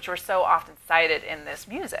 right, which were so often cited in this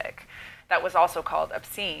music that was also called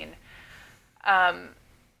obscene. And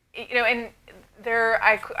there,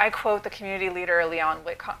 I quote the community leader Leon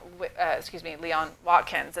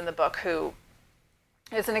Watkins in the book, who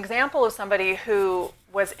is an example of somebody who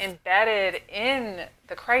was embedded in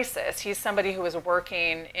the crisis. He's somebody who was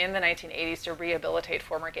working in the 1980s to rehabilitate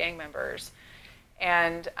former gang members.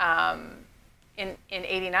 And in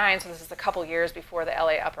 89, so this is a couple years before the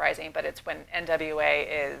LA uprising, but it's when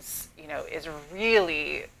NWA is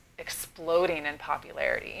really exploding in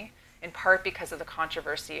popularity, in part because of the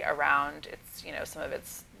controversy around some of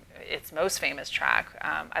its most famous track.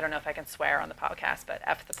 I don't know if I can swear on the podcast, but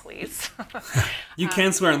F the Police. You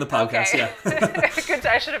can swear on the podcast, okay. Yeah. Good.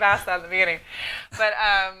 I should have asked that at the beginning. But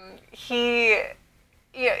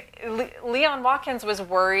Leon Watkins was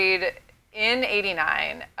worried in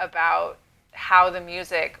 '89 about how the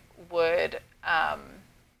music would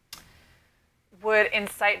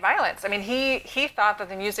incite violence. I mean, he thought that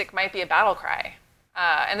the music might be a battle cry.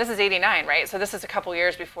 And this is '89, right? So this is a couple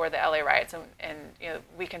years before the LA riots, and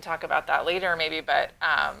we can talk about that later maybe. But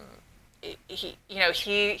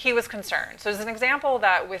he was concerned. So it's an example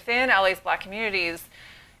that within LA's Black communities,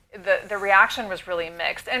 the reaction was really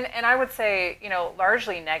mixed, and I would say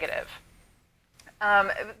largely negative.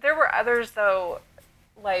 There were others though,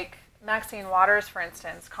 like Maxine Waters, for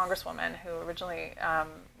instance, Congresswoman who originally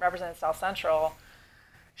represented South Central.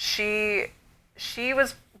 She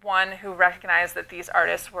was one who recognized that these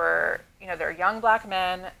artists were, they're young Black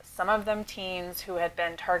men, some of them teens who had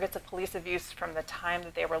been targets of police abuse from the time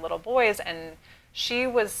that they were little boys, and she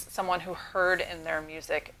was someone who heard in their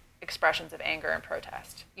music expressions of anger and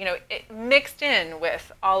protest. It mixed in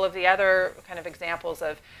with all of the other kind of examples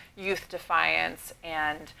of youth defiance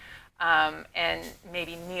and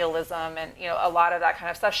maybe nihilism and a lot of that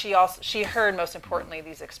kind of stuff. She heard, most importantly,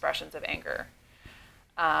 these expressions of anger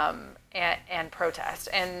and protest.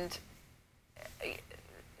 And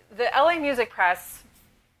the LA music press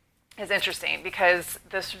is interesting because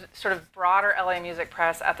this sort of broader LA music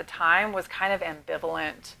press at the time was kind of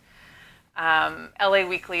ambivalent. LA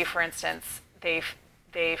Weekly, for instance, they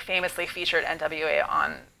famously featured NWA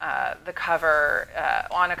on a cover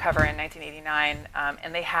in 1989,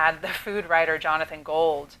 and they had the food writer Jonathan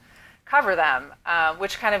Gold cover them,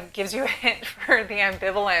 which kind of gives you a hint for the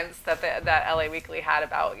ambivalence that LA Weekly had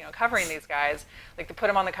about covering these guys. Like, they put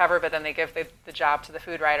them on the cover, but then they give the job to the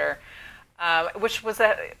food writer, which was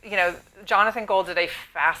Jonathan Gold did a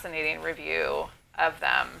fascinating review of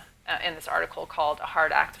them in this article called "A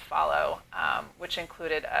Hard Act to Follow," which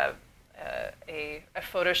included a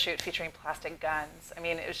photo shoot featuring plastic guns. I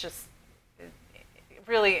mean, it was just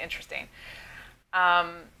really interesting.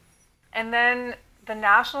 And then the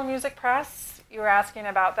national music press, you were asking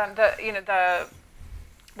about them. The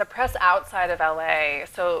press outside of LA.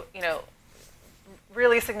 So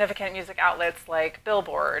really significant music outlets like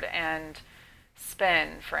Billboard and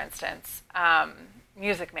Spin, for instance,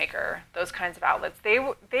 Music Maker, those kinds of outlets. They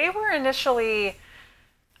were initially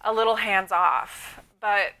a little hands off,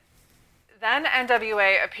 but then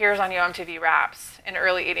NWA appears on YoMTV Raps in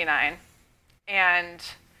early '89, and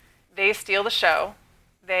they steal the show.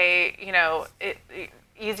 They,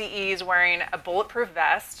 Eazy-E's wearing a bulletproof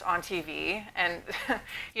vest on TV, and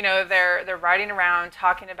they're riding around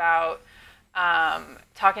talking about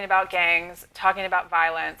gangs, talking about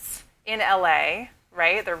violence in LA.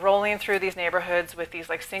 Right? They're rolling through these neighborhoods with these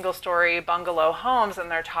like single-story bungalow homes, and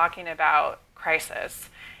they're talking about crisis.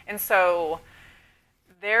 And so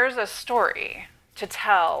there's a story to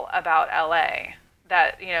tell about LA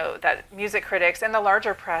that that music critics and the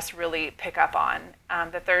larger press really pick up on,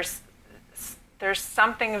 that there's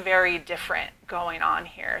something very different going on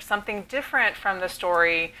here, something different from the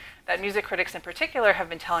story that music critics in particular have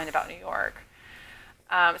been telling about New York.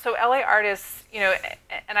 So LA artists,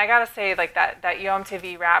 and I gotta say, like that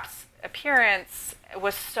YoMTV Raps appearance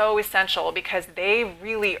was so essential because they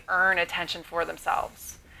really earn attention for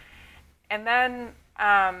themselves. And then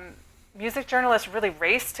music journalists really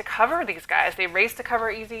raced to cover these guys. They raced to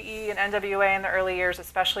cover Eazy-E and NWA in the early years,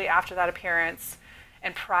 especially after that appearance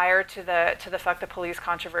and prior to the Fuck the Police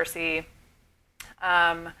controversy.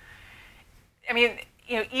 I mean,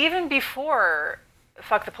 even before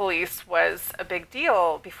Fuck the Police was a big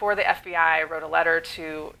deal, before the FBI wrote a letter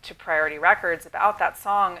to Priority Records about that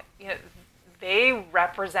song, they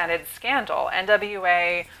represented scandal.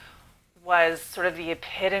 NWA was sort of the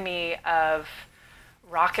epitome of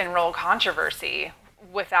rock and roll controversy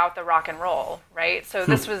without the rock and roll, right? So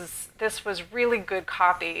this was really good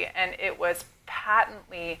copy, and it was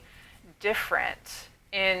patently different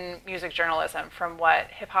in music journalism from what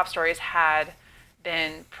hip hop stories had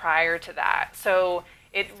been prior to that. So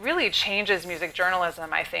it really changes music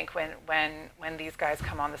journalism, I think, when these guys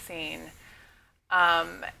come on the scene.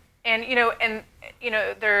 There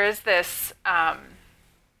is this.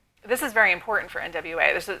 This is very important for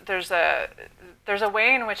NWA. There's a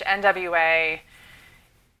way in which NWA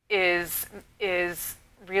is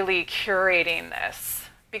really curating this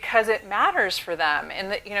because it matters for them. In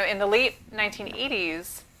the late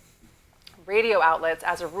 1980s, radio outlets,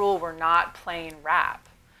 as a rule, were not playing rap.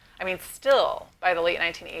 I mean, still, by the late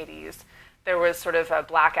 1980s, there was sort of a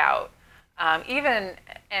blackout. And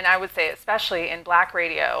I would say especially in black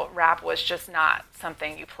radio, rap was just not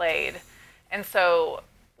something you played. And so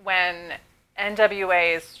when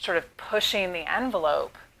NWA is sort of pushing the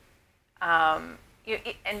envelope, even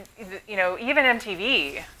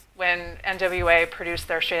MTV, when NWA produced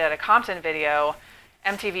their Straight Outta Compton video,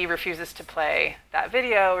 MTV refuses to play that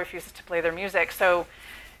video, refuses to play their music. So,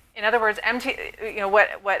 in other words,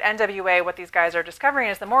 what NWA, what these guys are discovering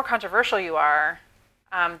is the more controversial you are,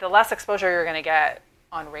 the less exposure you're going to get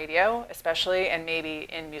on radio, especially, and maybe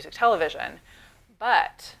in music television.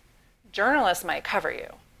 But journalists might cover you.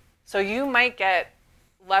 So you might get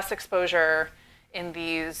less exposure in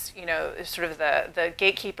these, sort of the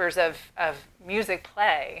gatekeepers of music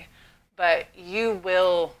play, but you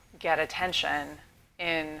will get attention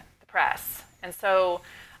in the press. And so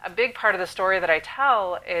a big part of the story that I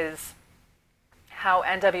tell is how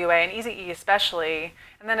NWA and Eazy-E especially,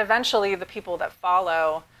 and then eventually the people that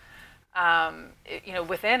follow,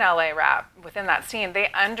 within LA rap, within that scene,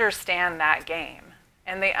 they understand that game.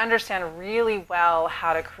 And they understand really well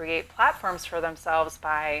how to create platforms for themselves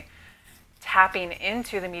by tapping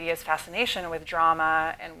into the media's fascination with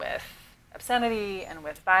drama and with obscenity and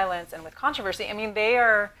with violence and with controversy. I mean, they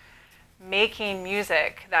are making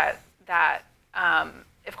music that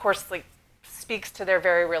of course, like, speaks to their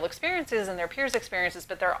very real experiences and their peers' experiences,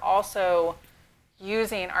 but they're also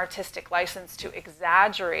using artistic license to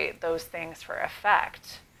exaggerate those things for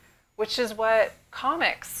effect, which is what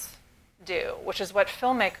comics do, which is what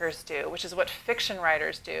filmmakers do, which is what fiction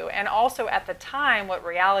writers do, and also at the time what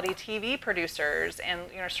reality TV producers and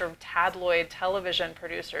sort of tabloid television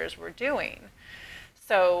producers were doing.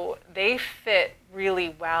 So they fit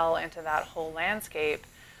really well into that whole landscape,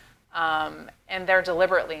 and they're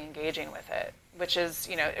deliberately engaging with it, which is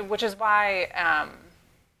why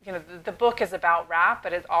the book is about rap,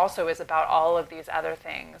 but it also is about all of these other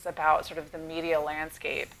things, about sort of the media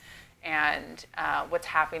landscape and what's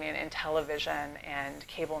happening in television and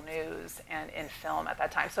cable news and in film at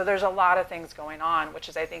that time. So there's a lot of things going on, which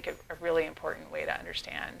is, I think, a really important way to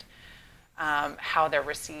understand how they're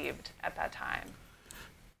received at that time.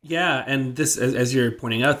 Yeah, and this, as you're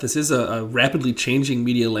pointing out, this is a rapidly changing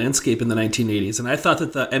media landscape in the 1980s. And I thought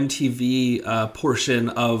that the MTV portion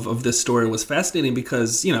of this story was fascinating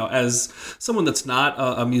because, as someone that's not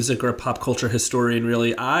a music or a pop culture historian,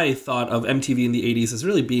 really, I thought of MTV in the 80s as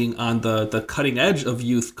really being on the cutting edge of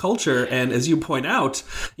youth culture. And as you point out,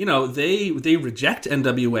 they reject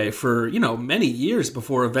NWA for, many years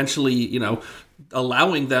before eventually,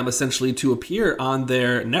 allowing them essentially to appear on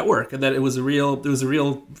their network, and that it was a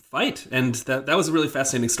real fight, and that was a really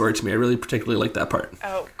fascinating story to me. I really particularly like that part.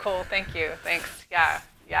 Oh, cool. Thank you. Thanks. Yeah.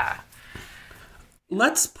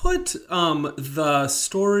 Let's put the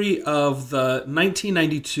story of the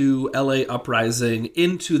 1992 LA uprising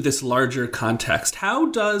into this larger context. How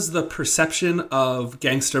does the perception of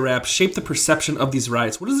gangsta rap shape the perception of these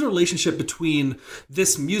riots? What is the relationship between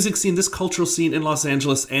this music scene, this cultural scene in Los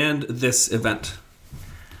Angeles, and this event?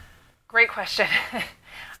 Great question.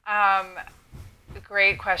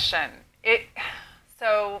 Great question.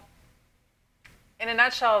 So, in a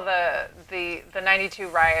nutshell, the 92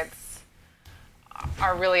 riots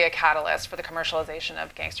are really a catalyst for the commercialization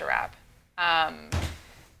of gangster rap.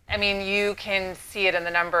 I mean, you can see it in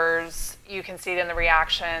the numbers, you can see it in the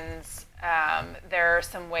reactions. There are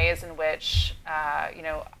some ways in which,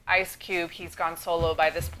 Ice Cube, he's gone solo by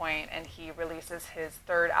this point, and he releases his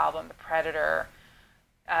third album, The Predator,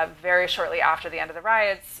 very shortly after the end of the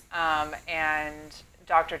riots, and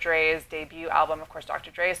Dr. Dre's debut album, of course,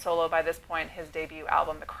 Dr. Dre is solo by this point. His debut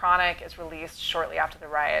album, The Chronic, is released shortly after the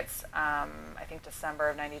riots, I think December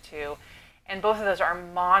of 92. And both of those are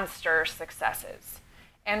monster successes.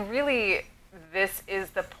 And really, this is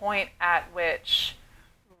the point at which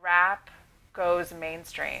rap goes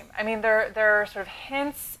mainstream. I mean, there are sort of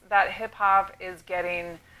hints that hip-hop is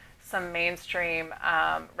getting some mainstream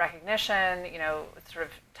recognition, sort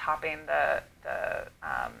of topping the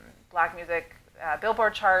black music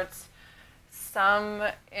Billboard charts, some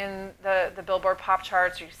in the Billboard pop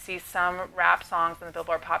charts. You see some rap songs in the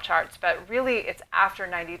Billboard pop charts, but really it's after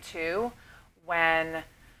 92 when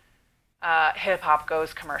hip-hop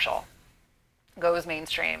goes commercial, goes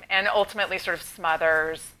mainstream, and ultimately sort of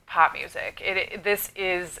smothers pop music. This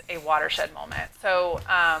is a watershed moment. So,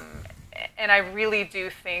 and I really do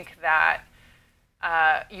think that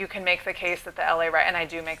you can make the case that the LA riot, and I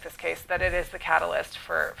do make this case, that it is the catalyst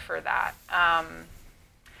for that.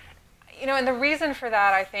 And the reason for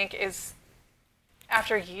that, I think, is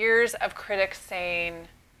after years of critics saying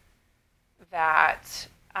that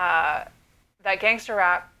that gangster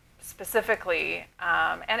rap specifically,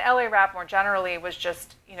 and LA rap more generally, was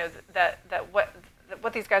just, that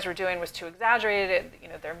what these guys were doing was too exaggerated.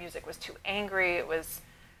 Their music was too angry. It was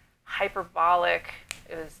hyperbolic.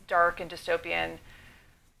 It was dark and dystopian.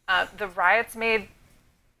 The riots made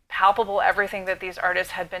palpable everything that these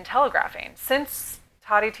artists had been telegraphing since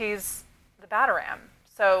Toddy T's The Batarang.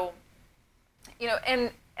 So,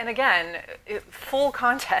 and again, full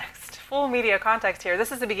context, full media context here.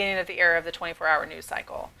 This is the beginning of the era of the 24-hour news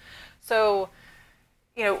cycle. So,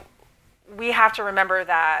 we have to remember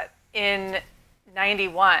that in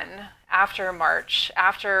 91, after March,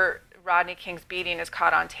 after Rodney King's beating is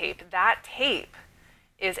caught on tape, that tape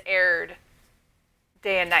is aired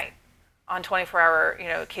day and night on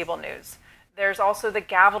 24-hour, cable news. There's also the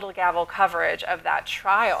gavel-to-gavel coverage of that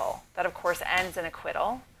trial that, of course, ends in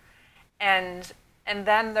acquittal. And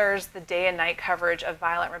then there's the day and night coverage of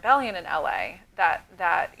violent rebellion in LA that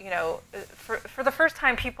for the first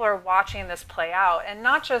time, people are watching this play out, and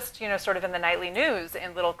not just, sort of in the nightly news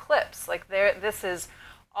in little clips. Like, this is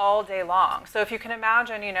all day long. So if you can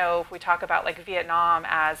imagine, if we talk about like Vietnam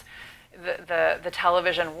as the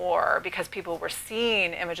television war, because people were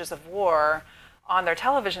seeing images of war on their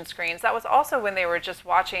television screens, that was also when they were just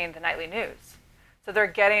watching the nightly news. So they're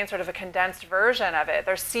getting sort of a condensed version of it.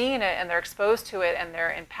 They're seeing it and they're exposed to it and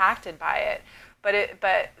they're impacted by it.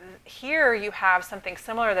 But here you have something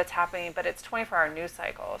similar that's happening, but it's 24-hour news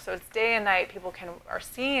cycle. So it's day and night. People are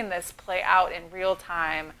seeing this play out in real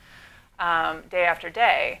time, day after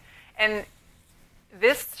day. And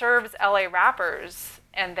this serves LA rappers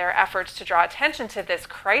and their efforts to draw attention to this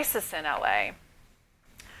crisis in LA.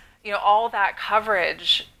 All that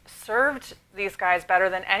coverage served these guys better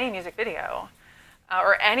than any music video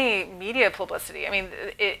or any media publicity. I mean,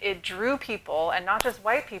 it drew people, and not just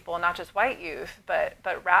white people, not just white youth, but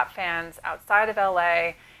rap fans outside of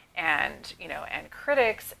LA, and and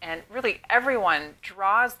critics, and really everyone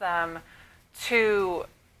draws them to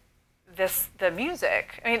the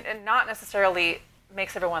music. I mean, and not necessarily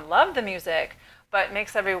makes everyone love the music, but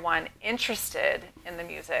makes everyone interested in the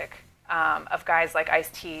music of guys like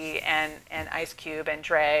Ice-T and Ice Cube and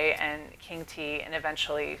Dre and King T, and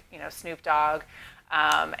eventually Snoop Dogg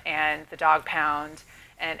and the Dog Pound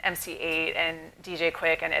and MC8 and DJ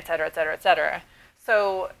Quick and et cetera, et cetera, et cetera.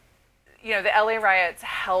 So the LA riots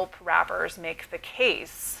help rappers make the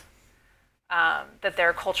case that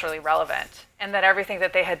they're culturally relevant, and that everything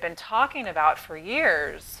that they had been talking about for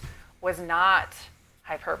years was not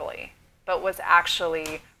hyperbole, but was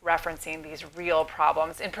actually referencing these real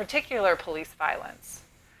problems, in particular police violence.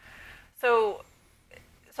 So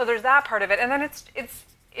there's that part of it, and then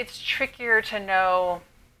it's trickier to know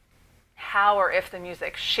how or if the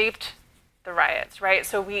music shaped the riots, right?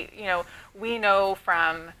 So we know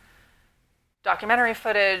from documentary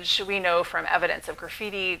footage, we know from evidence of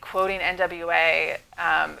graffiti quoting NWA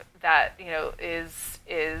that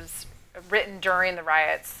is written during the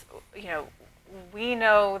riots. We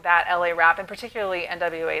know that LA rap, and particularly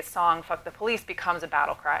NWA's song "Fuck the Police," becomes a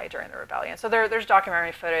battle cry during the rebellion. So there's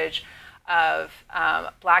documentary footage of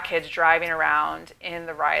black kids driving around in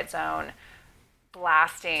the riot zone,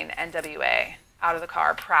 blasting NWA out of the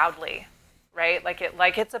car proudly, right? Like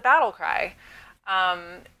it's a battle cry,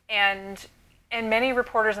 and many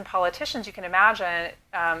reporters and politicians, you can imagine,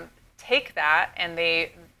 take that and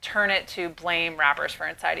they turn it to blame rappers for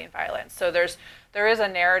inciting violence. So there is a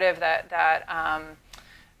narrative that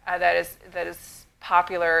is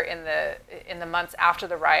popular in the months after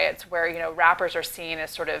the riots, where rappers are seen as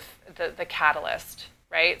sort of the catalyst,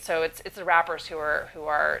 right? So it's the rappers who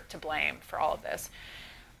are to blame for all of this.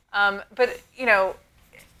 But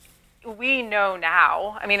we know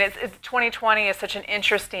now. I mean, it's 2020 is such an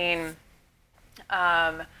interesting,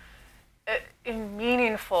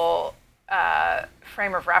 meaningful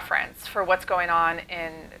frame of reference for what's going on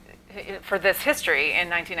for this history in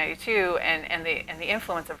 1992 and the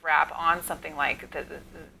influence of rap on something like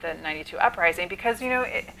the 92 uprising, because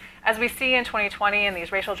as we see in 2020 in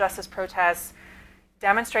these racial justice protests,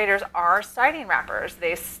 demonstrators are citing rappers.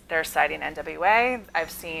 They're citing NWA.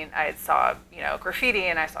 I saw graffiti,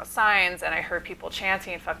 and I saw signs, and I heard people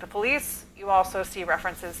chanting "Fuck the police." You also see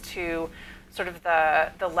references to sort of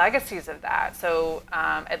the legacies of that. So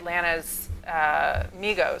Atlanta's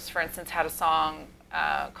Migos, for instance, had a song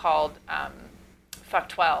called "Fuck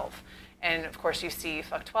 12," and of course you see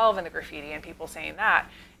 "Fuck 12" in the graffiti and people saying that.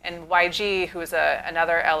 And YG, who is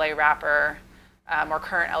another LA rapper, more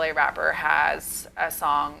current LA rapper, has a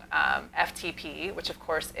song FTP, which of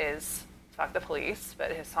course is "Fuck the Police,"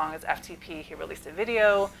 but his song is FTP. He released a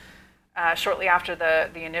video shortly after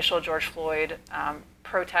the initial George Floyd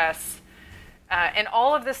protests. And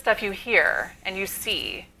all of this stuff you hear and you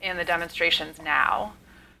see in the demonstrations now.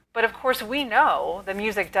 But of course, we know the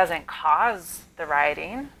music doesn't cause the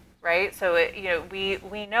rioting, right? So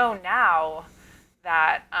we know now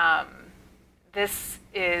that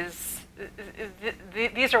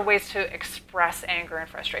these are ways to express anger and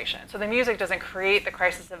frustration. So the music doesn't create the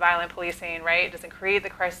crisis of violent policing, right? It doesn't create the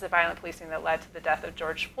crisis of violent policing that led to the death of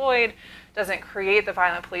George Floyd, doesn't create the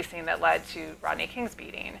violent policing that led to Rodney King's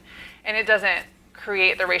beating, and it doesn't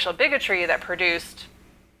create the racial bigotry that produced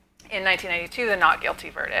in 1992 the not guilty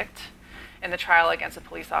verdict in the trial against the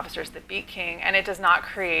police officers that beat King, and it does not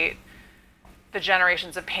create the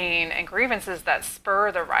generations of pain and grievances that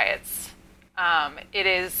spur the riots. It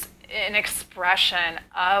is an expression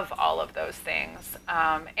of all of those things.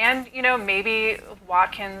 And maybe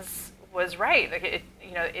Watkins was right. Like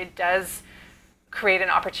it does create an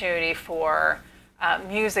opportunity for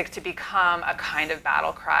music to become a kind of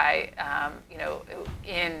battle cry,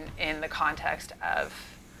 in the context of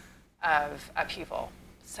upheaval.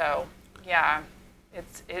 So, yeah.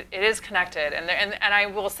 it is connected, and I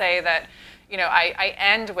will say that, I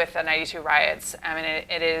end with the '92 riots. I mean,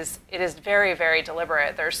 it is very, very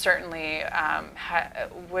deliberate. There certainly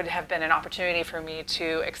would have been an opportunity for me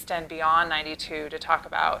to extend beyond '92 to talk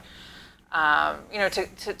about,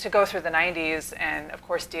 to go through the '90s and of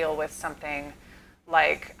course deal with something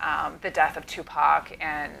like the death of Tupac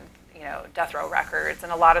and Death Row Records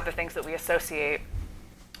and a lot of the things that we associate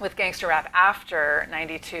with gangster rap after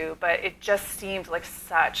 '92, but it just seemed like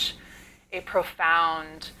such a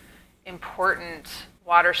profound, important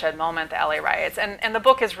watershed moment, the LA riots. And the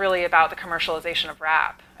book is really about the commercialization of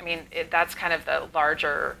rap. I mean, that's kind of the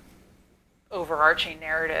larger overarching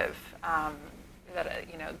narrative that,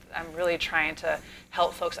 I'm really trying to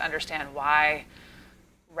help folks understand why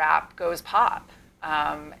rap goes pop.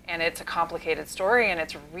 And it's a complicated story, and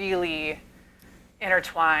it's really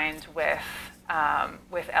intertwined with LA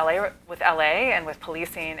and with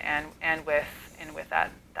policing and with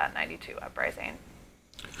that '92 uprising.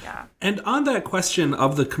 Yeah. And on that question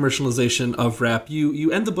of the commercialization of rap,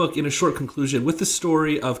 you end the book in a short conclusion with the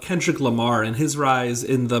story of Kendrick Lamar and his rise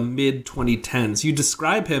in the mid-2010s. You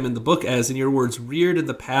describe him in the book as, in your words, reared in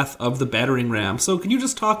the path of the battering ram. So can you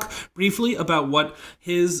just talk briefly about what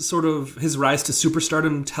his rise to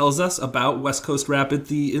superstardom tells us about West Coast rap in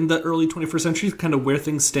the early 21st century, kind of where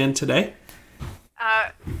things stand today?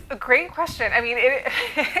 A great question. I mean,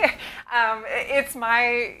 it's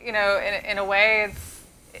my, in a way,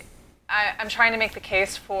 I'm trying to make the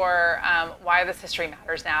case for why this history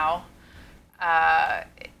matters now.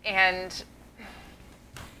 And,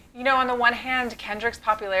 on the one hand, Kendrick's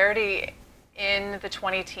popularity in the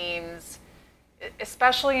 20-teens,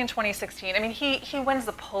 especially in 2016, I mean, he wins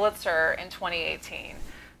the Pulitzer in 2018.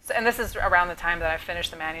 So, and this is around the time that I finished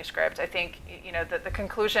the manuscript. I think, the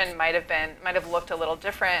conclusion might have looked a little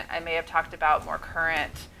different. I may have talked about more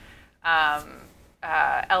current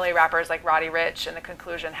LA rappers like Roddy Ricch in the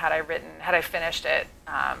conclusion had I finished it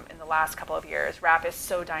in the last couple of years. Rap is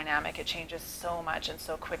so dynamic, it changes so much and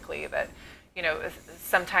so quickly that,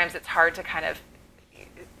 sometimes it's hard to kind of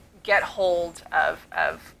get hold of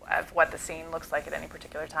what the scene looks like at any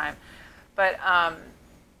particular time. But,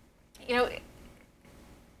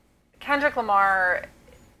 Kendrick Lamar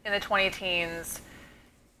in the 20-teens,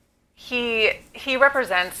 he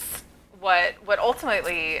represents what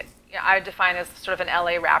ultimately I define as sort of an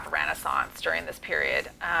LA rap renaissance during this period,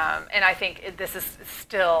 and I think this is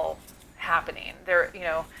still happening.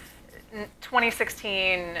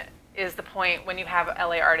 2016 is the point when you have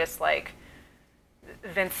LA artists like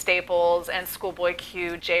Vince Staples and Schoolboy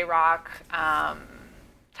Q, J-Rock,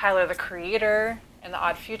 Tyler the Creator, and the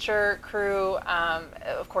Odd Future crew.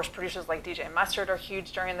 Of course, producers like DJ Mustard are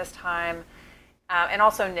huge during this time, and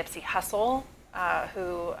also Nipsey Hussle,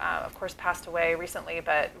 who of course passed away recently,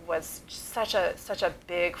 but was such a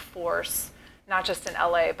big force, not just in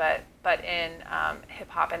LA, but in hip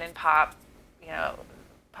hop and in pop,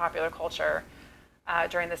 popular culture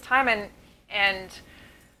during this time. And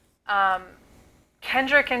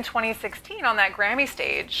Kendrick in 2016 on that Grammy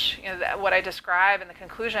stage, what I describe in the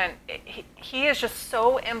conclusion, he is just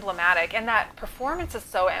so emblematic, and that performance is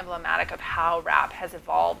so emblematic of how rap has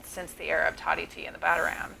evolved since the era of Toddy T and the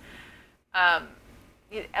Bataram.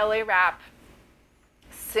 LA rap,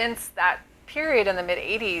 since that period in the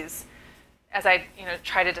mid-'80s, as I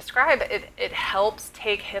try to describe, it helps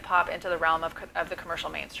take hip-hop into the realm of the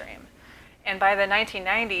commercial mainstream. And by the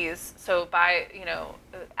 1990s, so by,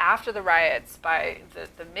 after the riots, by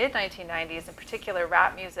the mid-1990s in particular,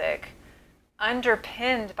 rap music,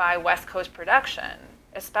 underpinned by West Coast production,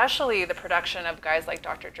 especially the production of guys like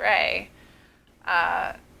Dr. Dre,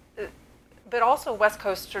 but also West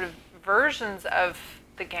Coast sort of versions of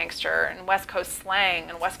the gangster and West Coast slang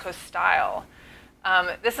and West Coast style.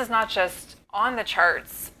 This is not just on the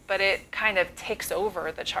charts, but it kind of takes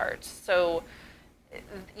over the charts. So,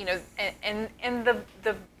 and the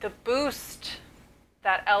boost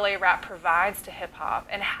that LA rap provides to hip hop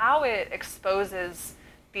and how it exposes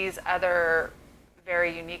these other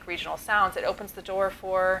very unique regional sounds, it opens the door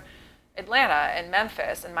for Atlanta and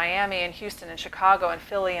Memphis and Miami and Houston and Chicago and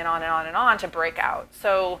Philly and on and on and on to break out.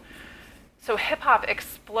 So hip hop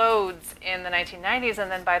explodes in the 1990s, and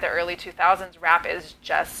then by the early 2000s, rap is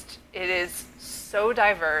it is so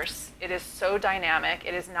diverse, it is so dynamic,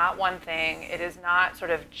 it is not one thing, it is not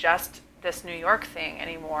sort of just this New York thing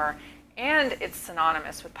anymore, and it's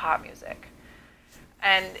synonymous with pop music.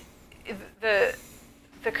 And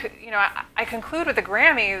I conclude with the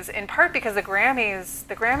Grammys in part because the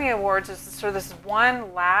Grammy Awards is sort of this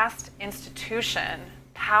one last institution,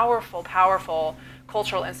 powerful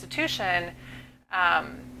cultural institution,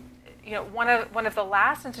 one of the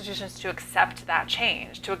last institutions to accept that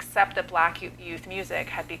change, to accept that Black youth music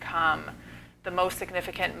had become the most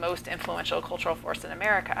significant, most influential cultural force in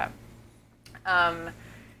America. The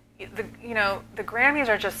Grammys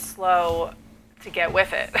are just slow to get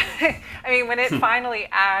with it. I mean, when it finally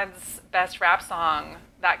adds Best Rap Song,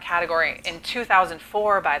 that category, in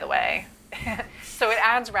 2004, by the way, so it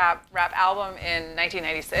adds rap album in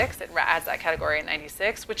 1996, it adds that category in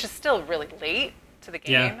 96, which is still really late to the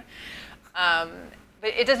game. Yeah.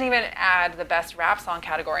 But it doesn't even add the Best Rap Song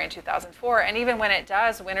category in 2004. And even when it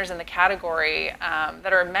does, winners in the category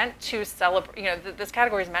that are meant to celebrate, this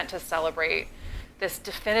category is meant to celebrate this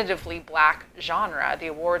definitively Black genre. The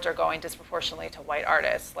awards are going disproportionately to white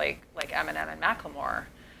artists like Eminem and Macklemore.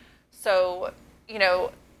 So,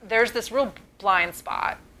 there's this real blind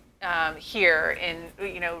spot here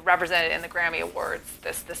represented in the Grammy Awards,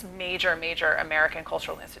 this major American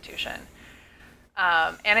cultural institution,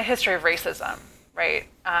 and a history of racism. Right,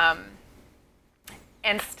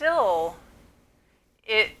 and still,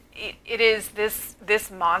 it is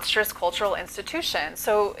this monstrous cultural institution.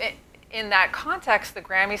 So, in that context, the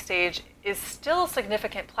Grammy stage is still a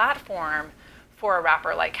significant platform for a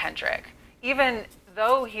rapper like Kendrick, even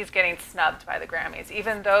though he's getting snubbed by the Grammys,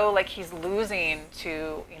 even though he's losing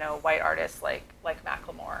to white artists like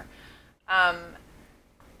Macklemore.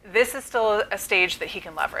 This is still a stage that he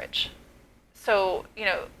can leverage. So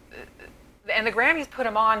and the Grammys put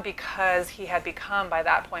him on because he had become, by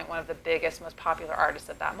that point, one of the biggest, most popular artists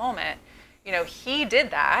at that moment. He did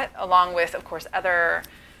that along with, of course, other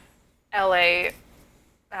LA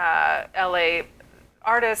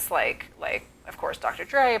artists like of course Dr.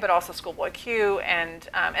 Dre, but also Schoolboy Q, and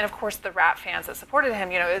of course the rap fans that supported him.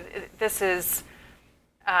 This is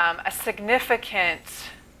a significant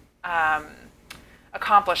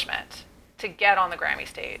accomplishment to get on the Grammy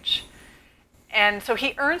stage. And so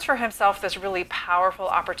he earns for himself this really powerful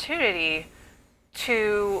opportunity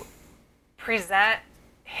to present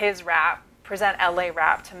his rap, present LA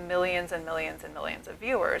rap to millions and millions and millions of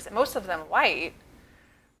viewers, and most of them white,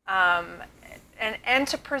 and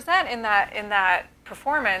to present in that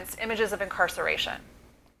performance images of incarceration,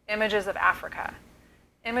 images of Africa,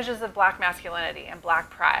 images of Black masculinity and Black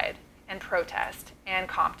pride and protest and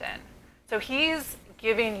Compton. So he's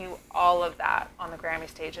giving you all of that on the Grammy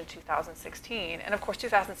stage in 2016. And of course,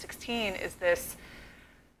 2016 is this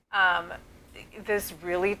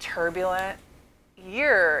really turbulent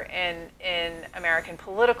year in American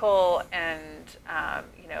political and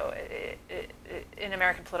in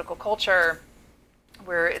American political culture,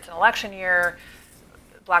 where it's an election year.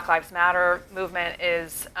 Black Lives Matter movement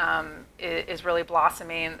is really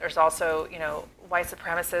blossoming. There's also white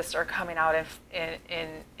supremacists are coming out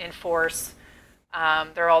in force.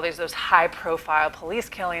 There are all those high-profile police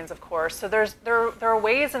killings, of course. So there are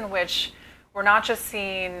ways in which we're not just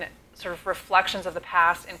seeing sort of reflections of the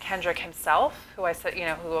past in Kendrick himself, who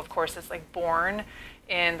of course is born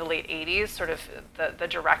in the late '80s, sort of the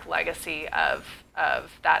direct legacy of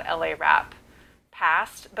that LA rap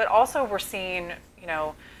past, but also we're seeing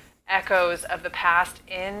echoes of the past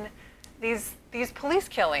in these police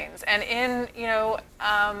killings and in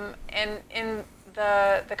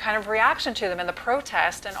the kind of reaction to them and the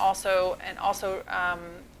protest and also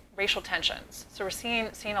racial tensions. So we're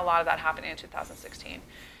seeing a lot of that happening in 2016.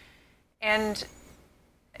 And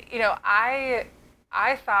I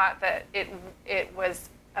thought that it was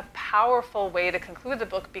a powerful way to conclude the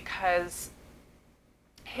book because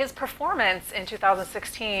his performance in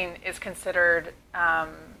 2016 is considered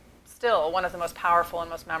still one of the most powerful and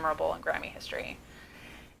most memorable in Grammy history.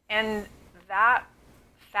 And that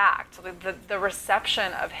fact, the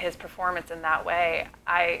reception of his performance in that way,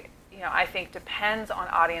 I think depends on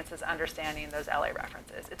audiences understanding those LA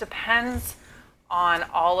references. It depends on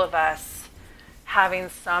all of us having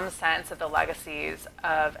some sense of the legacies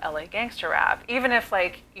of LA gangster rap, even if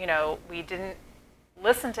we didn't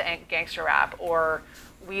listen to gangster rap, or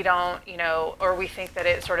we don't, or we think that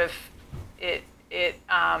it sort of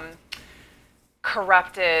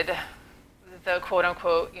corrupted the quote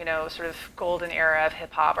unquote, sort of golden era of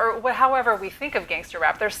hip hop, or however we think of gangster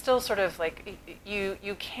rap. There's still sort of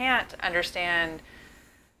you can't understand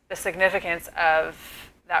the significance of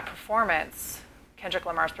that performance, Kendrick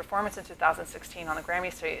Lamar's performance in 2016 on the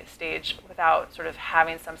Grammy stage, without sort of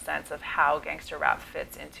having some sense of how gangster rap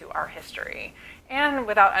fits into our history, and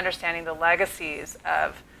without understanding the legacies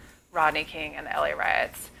of Rodney King and the LA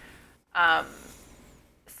riots.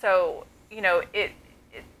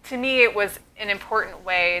 To me, it was an important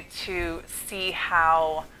way to see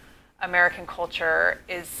how American culture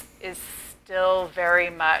is still very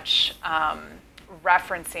much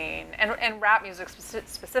referencing, and rap music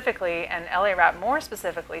specifically, and LA rap more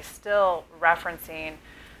specifically, still referencing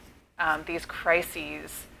these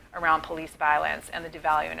crises around police violence and the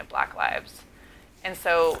devaluing of Black lives. And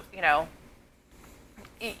so,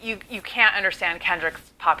 you can't understand Kendrick's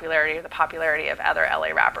popularity or the popularity of other LA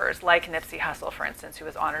rappers, like Nipsey Hussle, for instance, who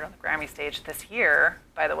was honored on the Grammy stage this year,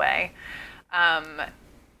 by the way.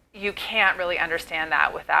 You can't really understand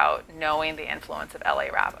that without knowing the influence of LA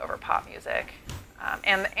rap over pop music,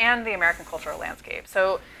 and the American cultural landscape.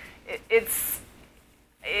 So it is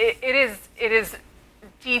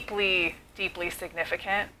deeply, deeply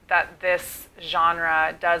significant that this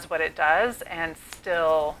genre does what it does and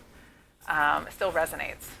still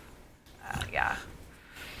resonates. Yeah.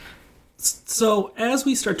 So as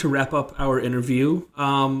we start to wrap up our interview,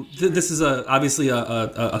 this is obviously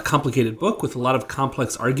a complicated book with a lot of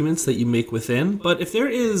complex arguments that you make within. But if there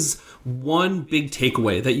is one big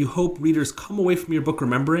takeaway that you hope readers come away from your book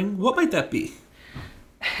remembering, what might that be?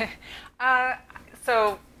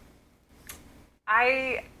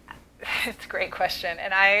 It's a great question,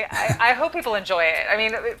 and I hope people enjoy it. I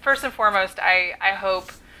mean, first and foremost, I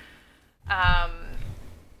hope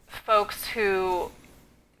folks who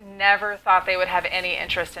never thought they would have any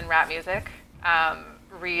interest in rap music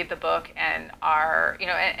read the book and are,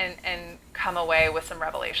 and come away with some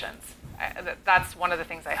revelations. That's one of the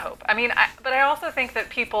things I hope. I mean, but I also think that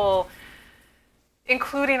people,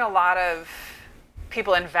 including a lot of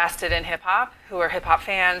people invested in hip hop, who are hip hop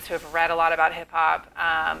fans, who have read a lot about hip hop,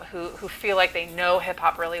 who feel like they know hip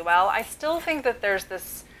hop really well, I still think that there's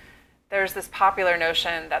this popular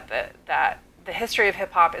notion that the history of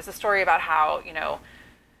hip hop is a story about how,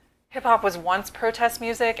 hip hop was once protest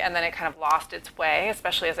music and then it kind of lost its way,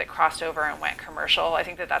 especially as it crossed over and went commercial. I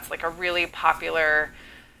think that that's like a really popular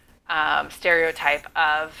stereotype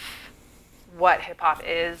of what hip hop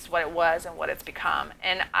is, what it was, and what it's become.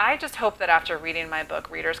 And I just hope that after reading my book,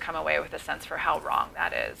 readers come away with a sense for how wrong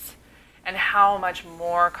that is and how much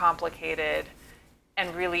more complicated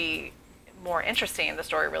and really more interesting the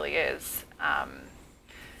story really is. I'm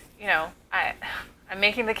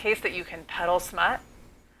making the case that you can peddle smut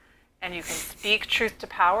and you can speak truth to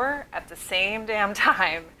power at the same damn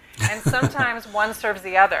time. And sometimes one serves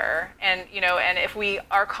the other. And, and if we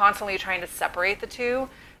are constantly trying to separate the two,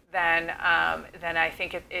 then I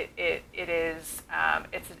think it's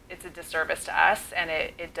a disservice to us, and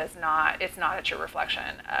it's not a true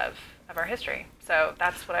reflection of our history. So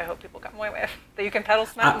that's what I hope people come away with, that you can peddle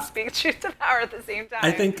smut and speak truth to power at the same time.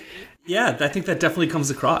 I think that definitely comes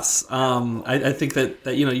across. I think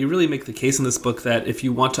that you really make the case in this book that if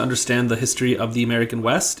you want to understand the history of the American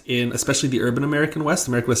West, especially the urban American West,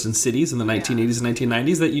 American Western cities in the 1980s and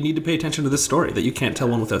 1990s, that you need to pay attention to this story, that you can't tell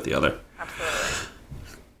one without the other. Absolutely.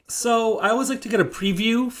 So I always like to get a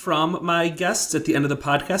preview from my guests at the end of the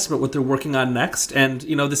podcast about what they're working on next. And,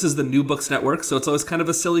 this is the New Books Network, so it's always kind of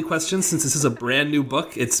a silly question since this is a brand new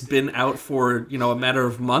book. It's been out for, a matter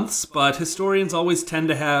of months, but historians always tend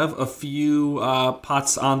to have a few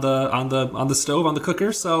pots on the stove, on the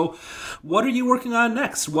cooker. So what are you working on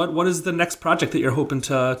next? What is the next project that you're hoping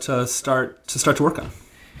to start to work on?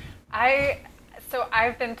 So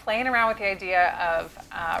I've been playing around with the idea of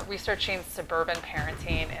researching suburban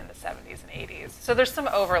parenting in the 70s and 80s. So there's some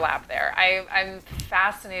overlap there. I'm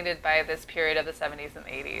fascinated by this period of the 70s and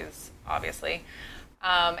 80s, obviously.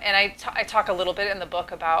 And I talk a little bit in the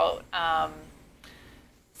book about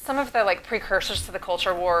some of the precursors to the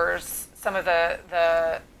culture wars, some of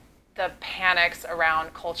the panics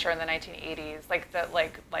around culture in the 1980s, like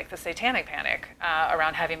the Satanic Panic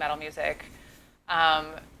around heavy metal music.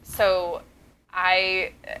 So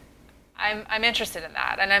I'm interested in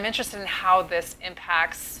that, and I'm interested in how this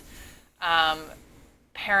impacts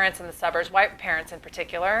parents in the suburbs, white parents in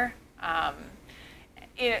particular. So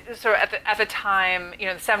at the time, the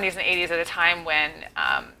 70s and 80s, at a time when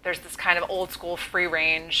there's this kind of old school free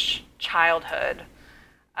range childhood,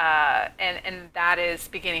 and that is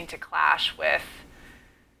beginning to clash with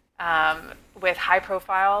high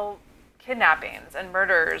profile kidnappings and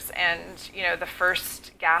murders and, the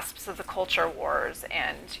first gasps of the culture wars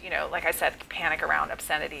and, like I said, panic around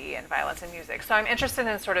obscenity and violence in music. So I'm interested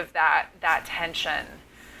in sort of that tension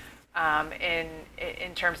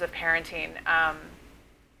in terms of parenting.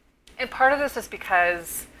 And part of this is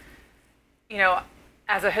because,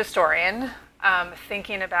 as a historian,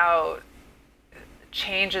 thinking about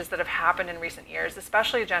changes that have happened in recent years,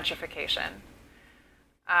 especially gentrification,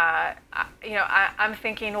 I'm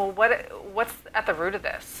thinking, well, what's at the root of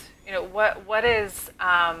this? What is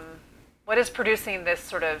producing this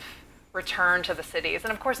sort of return to the cities.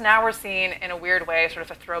 And of course, now we're seeing, in a weird way, sort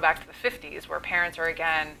of a throwback to the 50s, where parents are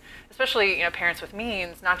again, especially parents with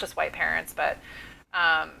means, not just white parents, but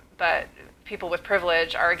people with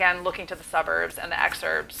privilege are again looking to the suburbs and the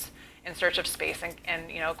exurbs in search of space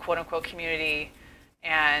and quote unquote community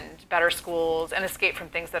and better schools and escape from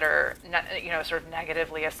things that are sort of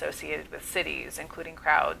negatively associated with cities, including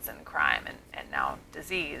crowds and crime and now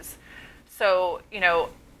disease. So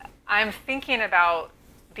I'm thinking about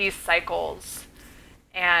these cycles,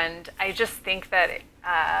 and I just think that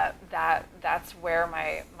that's where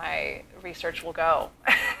my research will go.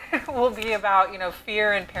 Will be about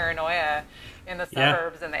fear and paranoia in the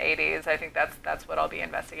suburbs in the 80s. I think that's what I'll be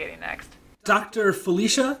investigating next. Dr.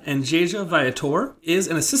 Felicia Angeja Viator is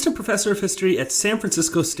an assistant professor of history at San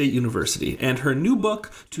Francisco State University, and her new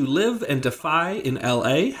book, To Live and Defy in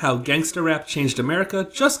L.A., How Gangsta Rap Changed America,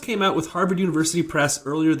 just came out with Harvard University Press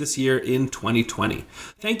earlier this year in 2020.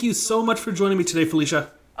 Thank you so much for joining me today, Felicia.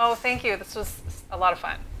 Oh, thank you. This was a lot of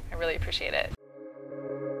fun. I really appreciate it.